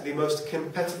accept the most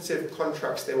competitive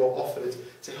contracts they were offered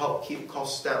to help keep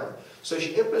costs down. So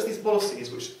she implements these policies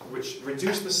which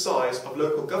reduce the size of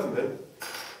local government,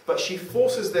 but she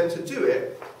forces them to do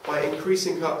it by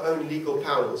increasing her own legal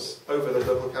powers over the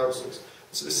local councils.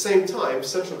 So at the same time,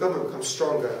 central government becomes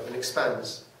stronger and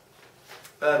expands.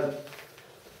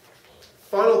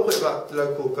 Final point about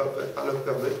local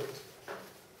government.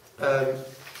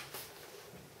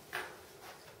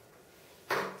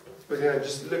 we're going to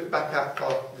just look back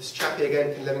at this chappie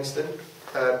again, Ken Livingstone,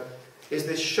 is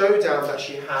this showdown that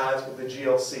she had with the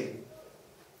GLC.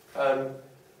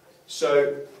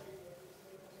 So,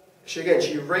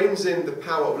 she reins in the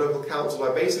power of local council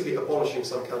by basically abolishing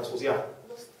some councils. Yeah?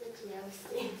 What's the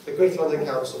GLC? The Greater London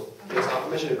Council. Yes, I'll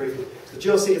mention it briefly. The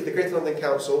GLC is the Greater London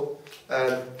Council.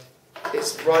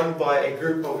 It's run by a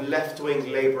group of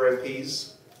left-wing Labour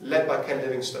MPs, led by Ken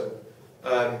Livingstone.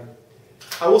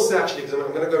 I will say actually, because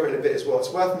I'm going to go over it in a bit as well,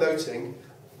 it's worth noting,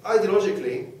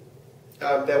 ideologically,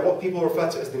 they're what people refer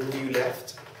to as the New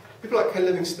Left. People like Ken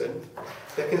Livingstone,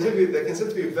 they're considered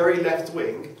to be very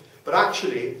left-wing, but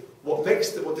actually, what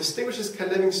distinguishes Ken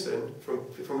Livingstone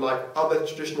from like other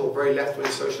traditional, very left-wing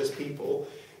socialist people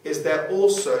is they're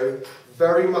also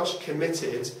very much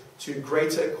committed to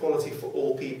greater equality for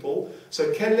all people.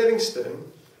 So Ken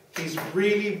Livingstone, he's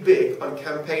really big on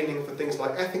campaigning for things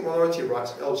like ethnic minority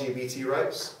rights and LGBT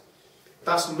rights.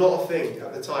 That's not a thing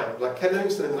at the time. Like Ken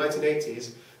Livingstone in the 1980s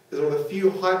is one of the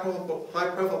few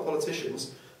high-profile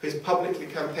politicians who's publicly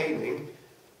campaigning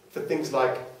for things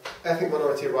like ethnic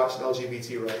minority rights and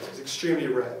LGBT rights. It's extremely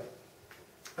rare.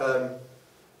 And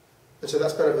so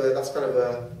that's kind of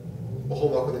a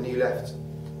hallmark of the New Left,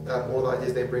 all the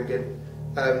ideas they bring in.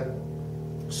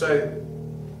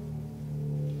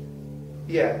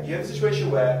 Yeah, you have a situation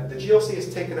where the GLC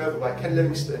is taken over by Ken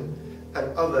Livingstone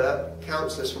and other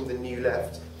councillors from the New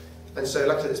Left. And so,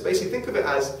 like I said, it's basically, think of it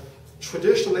as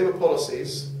traditional Labour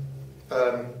policies,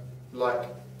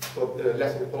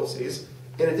 left-wing policies,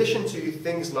 in addition to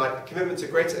things like commitment to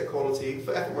greater equality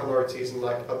for ethnic minorities and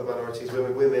like other minorities,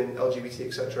 women, LGBT,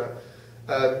 etc.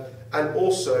 And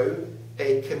also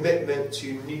a commitment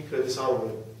to nuclear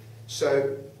disarmament.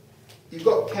 So you've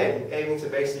got Ken aiming to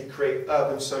basically create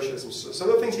urban socialism. So some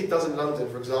of the things he does in London,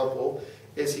 for example,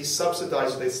 is they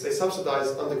subsidise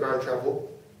underground travel,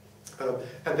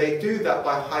 and they do that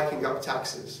by hiking up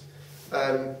taxes.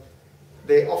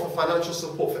 They offer financial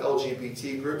support for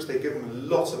LGBT groups. They give them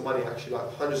lots of money, actually,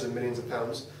 like hundreds of millions of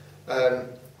pounds,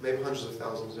 maybe hundreds of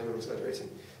thousands, I'm exaggerating.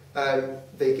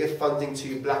 They give funding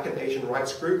to black and Asian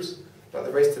rights groups, like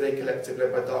the Race Today Collective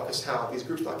led by Darkest Howe. These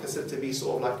groups are considered to be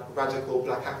sort of like radical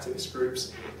black activist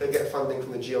groups. They get funding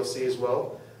from the GLC as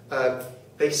well.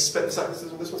 This one's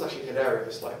actually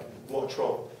hilarious, like, what a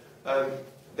troll.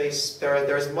 There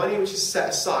is money which is set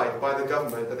aside by the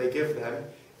government that they give them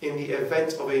in the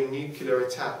event of a nuclear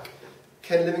attack.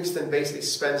 Ken Livingstone basically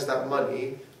spends that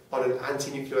money on an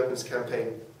anti-nuclear weapons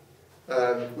campaign,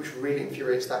 which really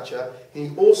infuriates Thatcher.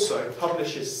 He also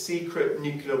publishes secret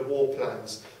nuclear war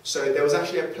plans. So there was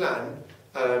actually a plan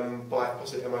by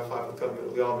possibly MI5, the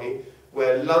government or the army,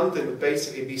 where London would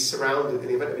basically be surrounded in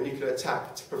the event of a nuclear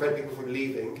attack to prevent people from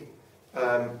leaving.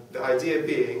 The idea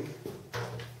being,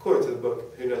 according to the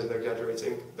book, who knows if they're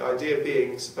exaggerating, the idea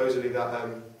being supposedly that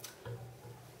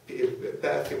it's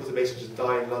better for people to basically just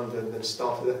die in London than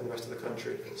starve to death in the rest of the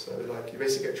country. So like you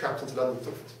basically get trapped into London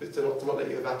to not let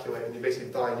you evacuate, and you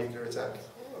basically die in a nuclear attack.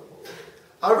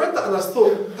 I read that and I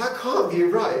thought, that can't be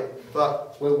right.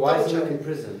 But well, why is he not in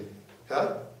prison?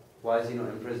 Huh? Why is he not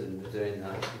in prison for doing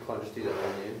that? You can't just do that,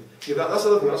 can you? Yeah, that's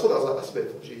another thing. I thought that was like, that's a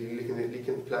bit dodgy,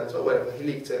 leaking the plans. Or whatever, he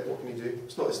leaked it, what can you do?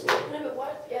 It's not his story. No, but why?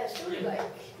 Yeah, surely like...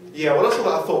 Yeah, well, that's what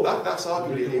I thought. That's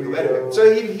arguably illegal. Anyway,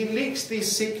 so he leaks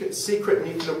these secret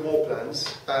nuclear war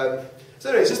plans. So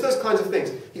anyway, it's just those kinds of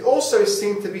things. He also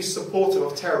seemed to be supportive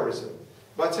of terrorism.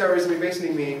 By terrorism, we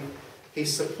basically mean he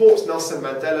supports Nelson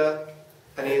Mandela,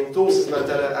 and he endorses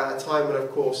Mandela at a time when, of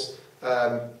course,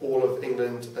 all of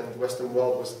England and the Western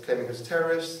world was claiming him as a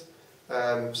terrorist.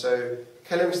 So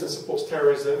Ken Livingstone supports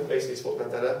terrorism, basically supports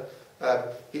Mandela.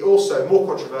 He also, more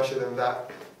controversial than that,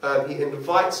 he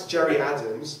invites Gerry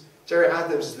Adams. Gerry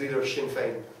Adams is the leader of Sinn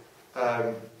Féin,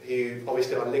 who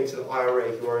obviously are linked to the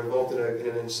IRA, who are involved in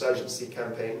an insurgency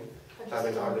campaign in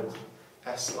Ireland.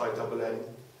 SINN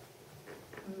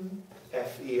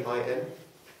FEIN.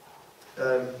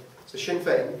 So Sinn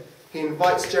Féin. He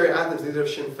invites Gerry Adams, the leader of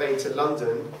Sinn Féin, to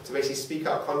London to basically speak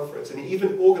at a conference, and he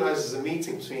even organises a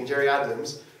meeting between Gerry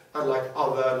Adams and like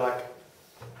other like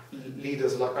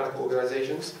leaders of like radical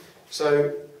organisations.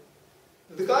 So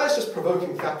the guy is just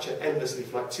provoking Thatcher endlessly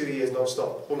for like 2 years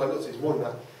non-stop. Or like, look, he's more than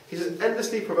that. He's just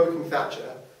endlessly provoking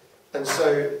Thatcher, and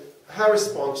so her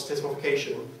response to his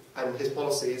provocation and his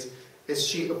policies is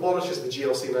she abolishes the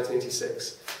GLC in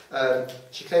 1986.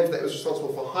 She claims that it was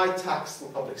responsible for high tax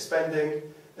and public spending,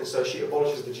 and so she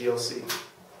abolishes the GLC.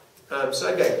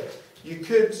 So again, you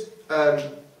could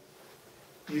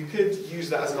use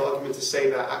that as an argument to say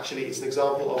that actually it's an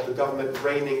example of the government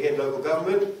reining in local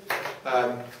government,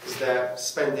 because they're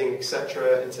spending,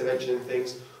 etc., intervention in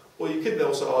things. Or you could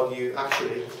also argue,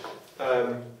 actually,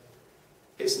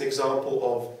 it's an example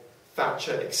of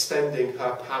Thatcher extending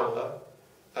her power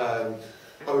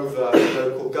over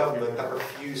local government that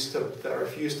refused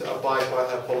to abide by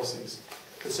her policies.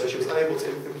 And so she was unable to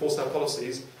enforce her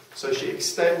policies, so she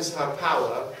extends her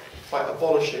power by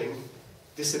abolishing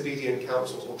disobedient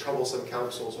councils or troublesome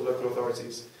councils or local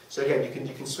authorities. So again,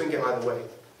 you can swing it either way.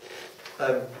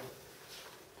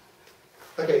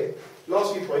 Okay,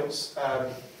 last few points,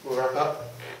 we'll wrap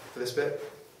up for this bit.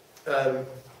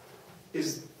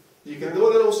 Is you can then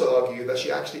also argue that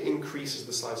she actually increases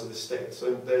the size of the state.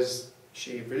 So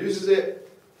she reduces it,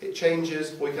 it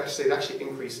changes, or you can actually say it actually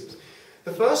increases.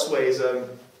 The first way is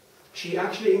she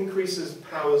actually increases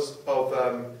powers of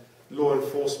law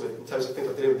enforcement in terms of things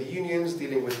like dealing with the unions,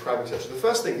 dealing with crime, etc. The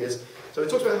first thing is, so we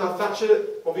talked about how Thatcher,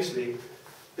 obviously,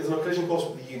 is on a collision course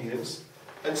with the unions,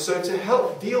 and so to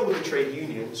help deal with the trade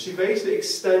unions, she basically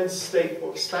expands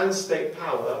state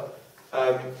power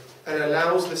and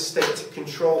allows the state to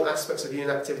control aspects of union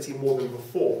activity more than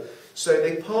before. So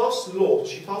they pass law,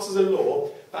 she passes a law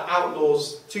that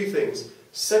outlaws two things: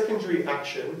 secondary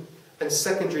action and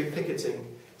secondary picketing.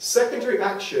 Secondary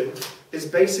action is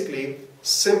basically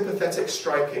sympathetic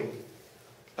striking.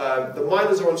 The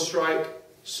miners are on strike,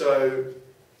 so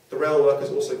the rail workers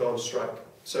also go on strike.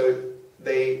 So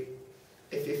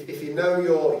if you know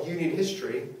your union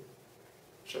history,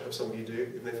 which I hope some of you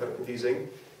do, even if it's confusing,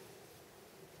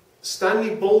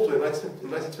 Stanley Baldwin in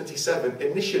 1927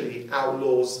 initially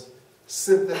outlaws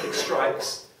sympathetic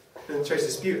strikes in the Trade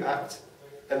Dispute Act,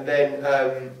 and then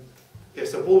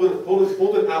so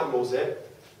Baldwin outlaws it,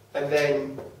 and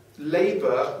then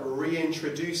Labour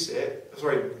reintroduce it,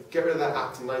 get rid of that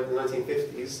act in the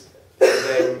 1950s, and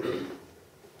then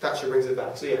Thatcher brings it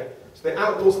back. So yeah, so they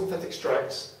outlaw synthetic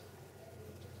strikes.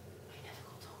 We never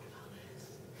got told about this.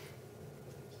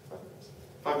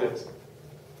 5 minutes.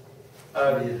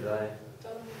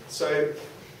 So,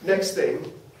 next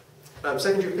thing,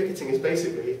 secondary picketing is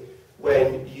basically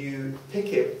when you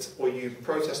picket or you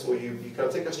protest or you kind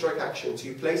of take a strike action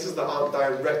to places that aren't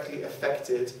directly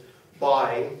affected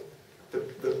by the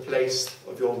place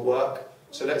of your work.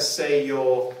 So let's say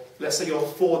your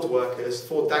Ford workers,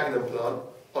 Ford Dagenham plant,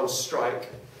 on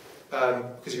strike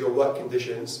because of your work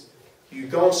conditions. You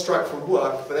go on strike from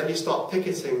work, but then you start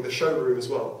picketing the showroom as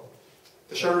well.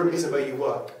 The showroom isn't where you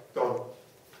work. Go on.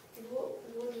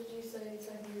 What did you say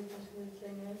secondary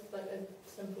picketing is? Like a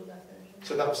simple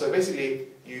definition. So basically,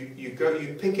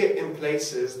 you picket in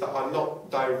places that are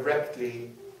not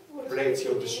directly related to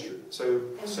your district. So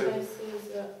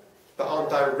that aren't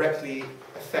directly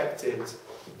affecting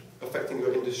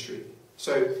your industry.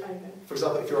 So, for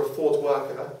example, if you're a Ford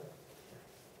worker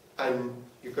and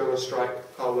you're going on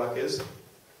strike, car workers,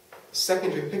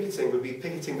 secondary picketing would be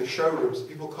picketing the showrooms.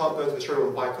 People can't go to the showroom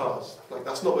and buy cars. Like,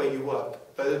 that's not where you work.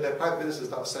 They're private businesses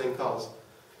that are selling cars.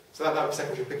 So that would be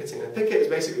secondary picketing. And picket is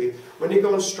basically, when you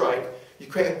go on strike, you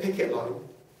create a picket line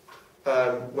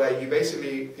where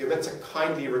you're meant to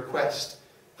kindly request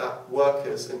that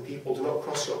workers and people do not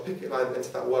cross your picket line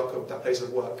into that place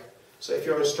of work. So if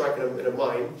you're on strike in a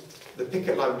mine, the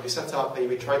picket line would be set up and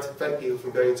you'd be trying to prevent people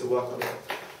from going to work on it.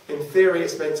 In theory,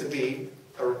 it's meant to be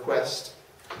a request,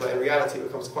 but in reality, it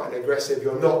becomes quite an aggressive,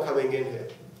 you're not coming in here,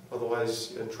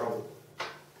 otherwise you're in trouble.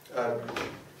 So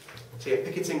yeah,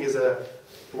 picketing is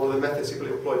one of the methods people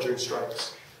employ during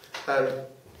strikes.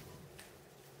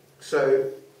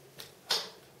 So,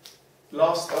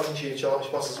 last item she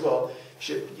passes as well,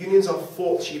 unions are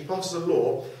forced, she passes a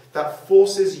law that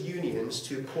forces unions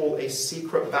to call a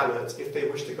secret ballot if they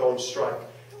wish to go on strike.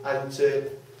 And to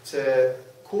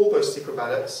call those secret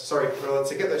ballots,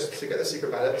 to get the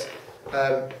secret ballots,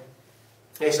 so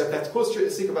they have to call the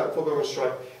secret ballot before going on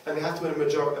strike, and they have to win a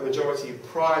majority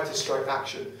prior to strike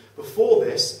action. Before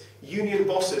this, union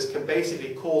bosses can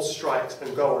basically call strikes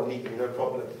and go on legally, no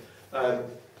problem.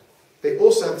 They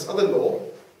also have this other law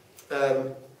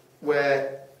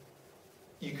where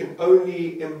you can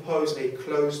only impose a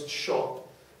closed shop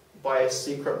by a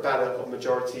secret ballot of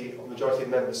majority of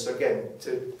members. So again,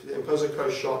 to impose a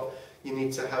closed shop, you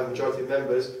need to have a majority of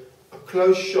members. A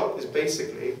closed shop is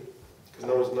basically, because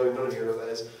none of you know what that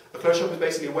is, a closed shop is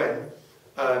basically when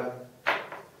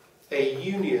a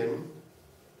union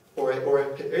or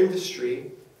an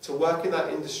industry, to work in that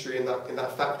industry, in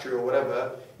that factory or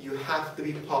whatever, you have to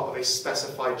be part of a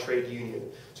specified trade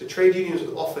union. So trade unions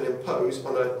would often impose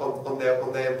on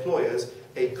their employers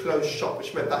a closed shop,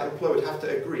 which meant that employer would have to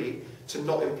agree to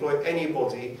not employ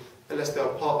anybody unless they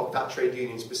are part of that trade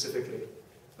union specifically.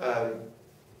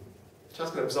 Sounds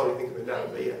kind of bizarre when you think of it now,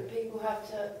 but yeah.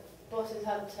 Bosses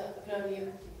can only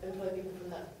employ people from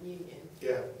that union.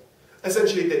 Yeah.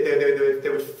 Essentially, they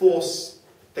would force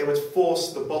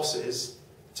the bosses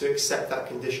to accept that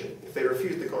condition. If they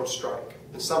refuse, they go on strike.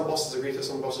 And some bosses agree to it,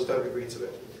 some bosses don't agree to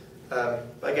it.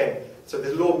 Again, so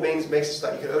the law makes it so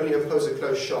that you can only oppose a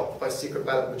closed shop by secret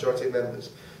ballot majority of members.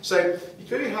 So you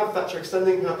clearly have Thatcher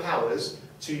extending her powers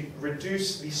to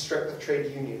reduce the strength of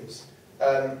trade unions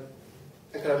and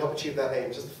kind of help achieve that aim.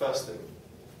 That's the first thing.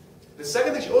 The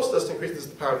second thing she also does to increase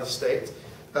the power of the state,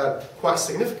 quite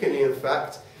significantly in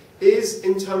fact, is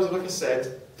in terms of, like I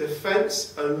said,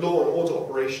 defence and law and order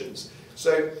operations.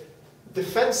 So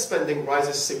defence spending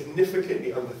rises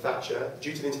significantly under Thatcher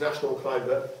due to the international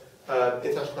climate,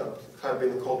 international climate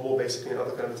being the Cold War basically and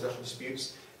other kind of international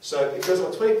disputes. So it goes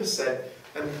up 20%,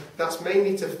 and that's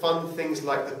mainly to fund things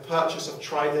like the purchase of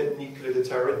Trident nuclear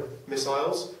deterrent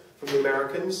missiles from the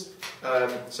Americans.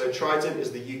 So Trident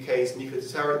is the UK's nuclear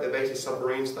deterrent. They're basically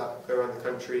submarines that go around the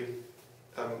country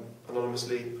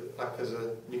anonymously, act as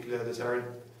a nuclear deterrent.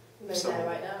 They're there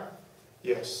right now.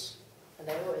 Yes. And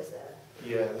they're always there.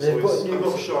 Yeah, I'm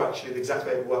not sure actually the exact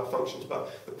way it functions,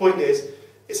 but the point is,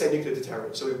 it's a nuclear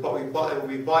deterrent. So we buy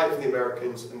it from the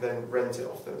Americans and then rent it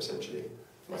off them essentially.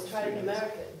 It's Trident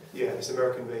American. Yeah, it's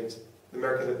American made. The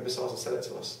American missiles and sell it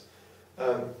to us.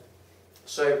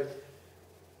 So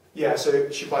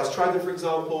she buys Trident, for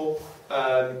example.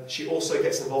 She also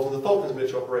gets involved in the Falklands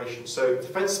military operation. So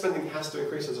defence spending has to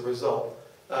increase as a result.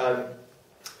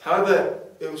 However,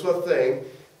 it was worth saying,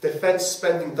 defence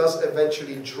spending does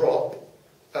eventually drop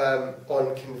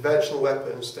on conventional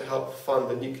weapons to help fund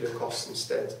the nuclear costs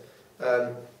instead.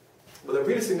 But the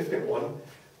really significant one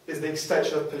is the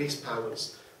extension of police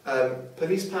powers.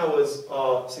 Police powers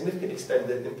are significantly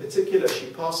extended. In particular, she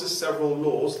passes several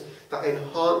laws that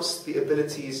enhance the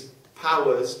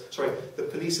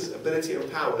police's ability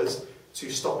and powers to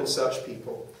stop and search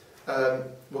people.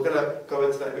 We're going to go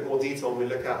into that in a bit more detail when we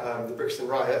look at the Brixton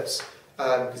riots,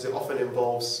 because it often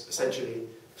involves essentially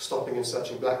stopping and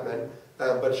searching black men.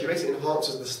 But she basically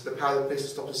enhances the power of the police to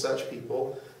stop and search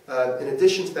people, in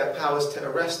addition to their powers to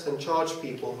arrest and charge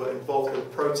people who are involved in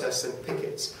protests and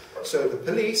pickets. So the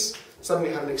police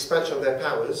suddenly have an expansion of their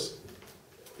powers.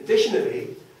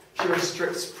 Additionally, she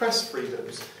restricts press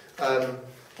freedoms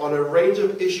on a range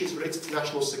of issues related to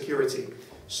national security.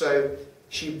 So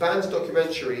she bans a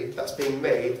documentary that's being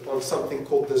made on something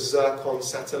called the Zircon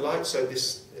satellite. So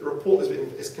this report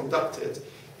is conducted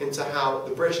into how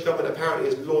the British government apparently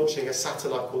is launching a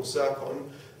satellite called Zircon,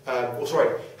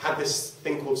 had this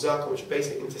thing called Zircon, which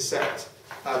basically intercept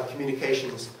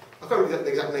communications. I can't remember the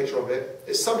exact nature of it.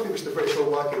 It's something which the British were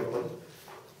working on.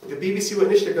 The BBC were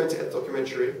initially going to air the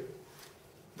documentary.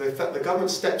 The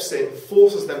government steps in,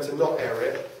 forces them to not air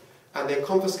it, and they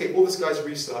confiscate all this guy's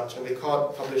research, and they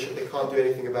can't publish it, they can't do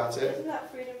anything about it. Isn't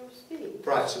that freedom of speech?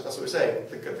 Right, so that's what we're saying.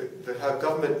 Her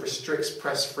government restricts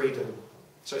press freedom.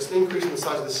 So it's an increase in the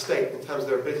size of the state in terms of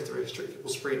their ability to restrict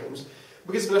people's freedoms.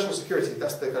 Because of national security,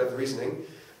 that's the kind of the reasoning.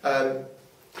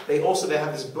 They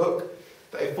have this book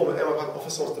that a former MI5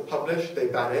 officer wants to publish. They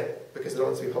ban it because they don't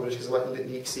want it to be published because it might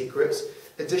leak secrets.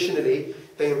 Additionally,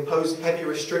 they impose heavy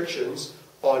restrictions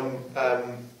on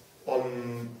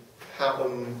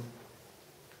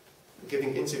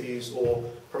giving interviews or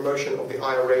promotion of the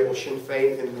IRA or Sinn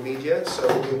Féin in the media, so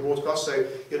in broadcast. So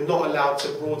you're not allowed to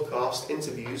broadcast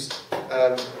interviews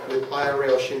with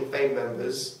IRA or Sinn Féin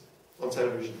members on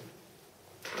television.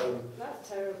 That's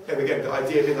terrible. And again, the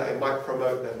idea being that it might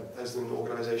promote them as an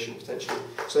organisation potentially.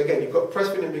 So again, you've got press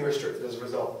freedom being restricted as a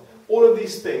result. All of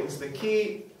these things, the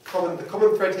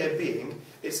common thread here being,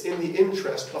 it's in the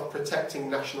interest of protecting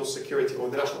national security or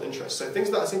the national interest. So things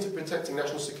that are seen to protecting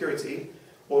national security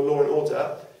or law and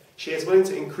order, she is willing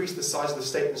to increase the size of the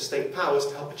state and state powers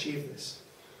to help achieve this.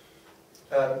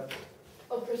 Or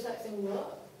protecting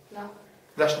what? No.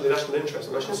 The national interest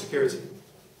or national security.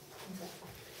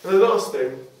 And the last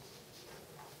thing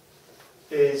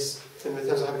is, in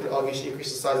terms of how we can argue she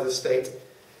increases the size of the state,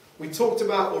 we talked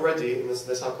about already, and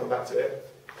this I'll come back to it,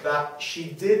 that she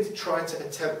did try to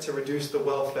attempt to reduce the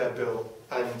welfare bill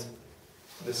and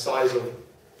the size of the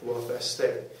welfare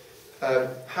state.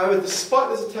 However, despite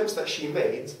those attempts that she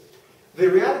made, the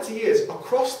reality is,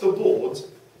 across the board,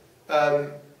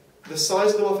 the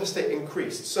size of the welfare state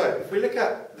increased. So, if we look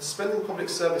at the spending on public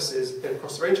services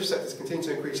across the range of sectors continue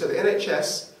to increase. So the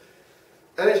NHS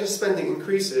spending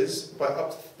increases by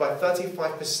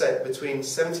 35% between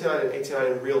 79 and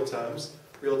 89 in real terms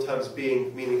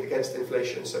being meaning against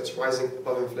inflation, so it's rising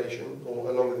above inflation or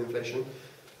along with inflation.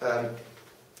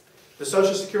 The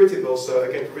social security bill, so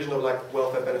again provision of like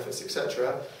welfare benefits,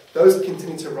 etc., those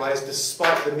continue to rise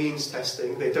despite the means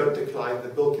testing. They don't decline, the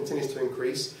bill continues to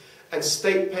increase. And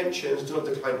state pensions do not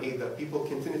decline either. People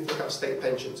continue to take out state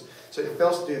pensions, so it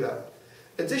fails to do that.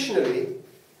 Additionally,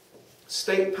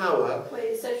 state power. Wait,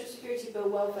 is social security bill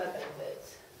welfare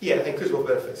benefits? Yeah, it includes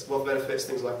wealth benefits,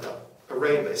 things like that.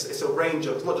 It's a range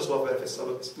of, it's not just wealth benefits,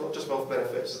 it's not just wealth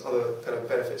benefits, it's other kind of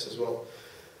benefits as well.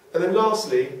 And then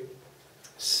lastly,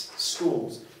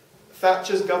 schools.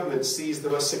 Thatcher's government sees the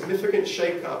most significant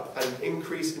shake-up and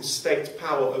increase in state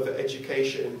power over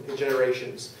education in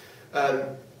generations.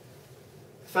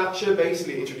 Thatcher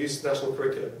basically introduced national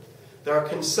curriculum. There are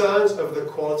concerns over the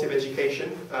quality of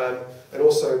education, and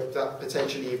also that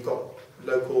potentially you've got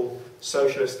local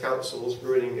socialist councils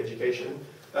ruining education.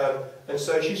 And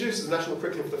so she introduces the national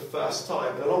curriculum for the first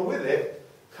time, and along with it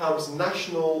comes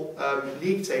national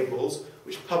league tables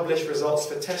which publish results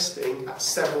for testing at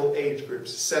several age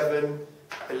groups, 7,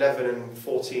 11 and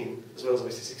 14, as well as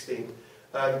obviously 16.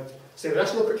 So the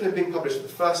national curriculum being published for the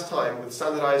first time with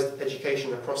standardised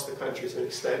education across the country to an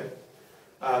extent,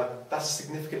 that's a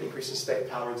significant increase in state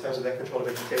power in terms of their control of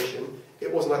education.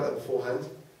 It wasn't like that beforehand.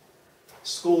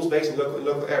 Schools based in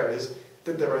local areas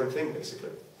did their own thing, basically.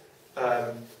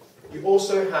 You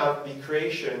also have the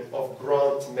creation of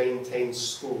grant-maintained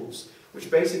schools, which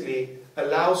basically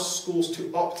allows schools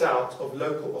to opt out of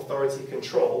local authority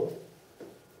control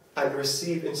and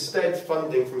receive instead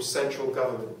funding from central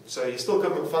government. So you're still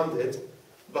government funded,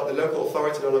 but the local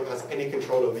authority no longer has any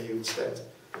control over you instead.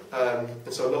 And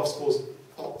so a lot of schools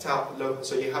opt out.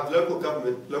 So you have local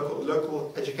government,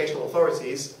 local educational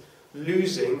authorities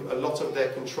losing a lot of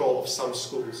their control of some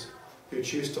schools who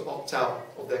choose to opt out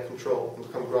of their control and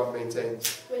become grant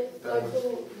maintained. Wait, local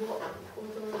what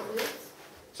authorities?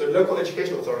 So local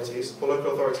educational authorities, or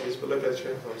local authorities, but local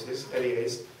educational authorities,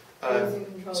 LEAs.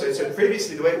 So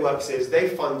previously the way it works is they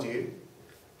fund you,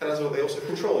 and as well they also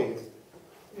control you.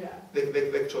 Yeah. They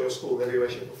control your school in every way,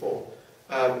 shape or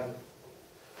form.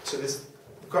 So this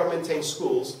grant-maintained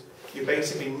schools, you're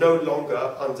basically no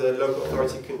longer under local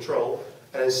authority control,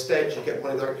 and instead you get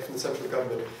money directly from the central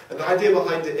government. And the idea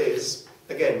behind it is,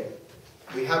 again,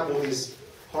 we have all these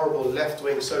horrible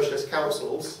left-wing socialist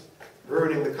councils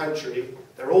ruining the country.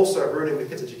 They're also ruining the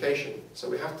kids' education. So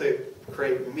we have to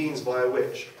create means via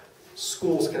which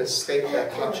schools can escape their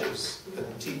clutches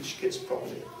and teach kids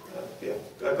properly. Yeah,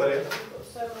 got it?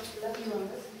 So much left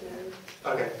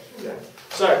on Okay, yeah.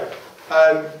 So,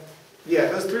 yeah,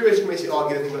 those three ways you can basically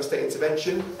argue anything about state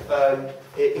intervention.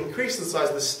 It increases the size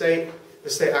of the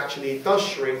state actually does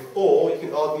shrink, or you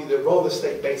can argue the role of the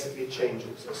state basically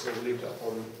changes. So we'll leave that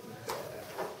on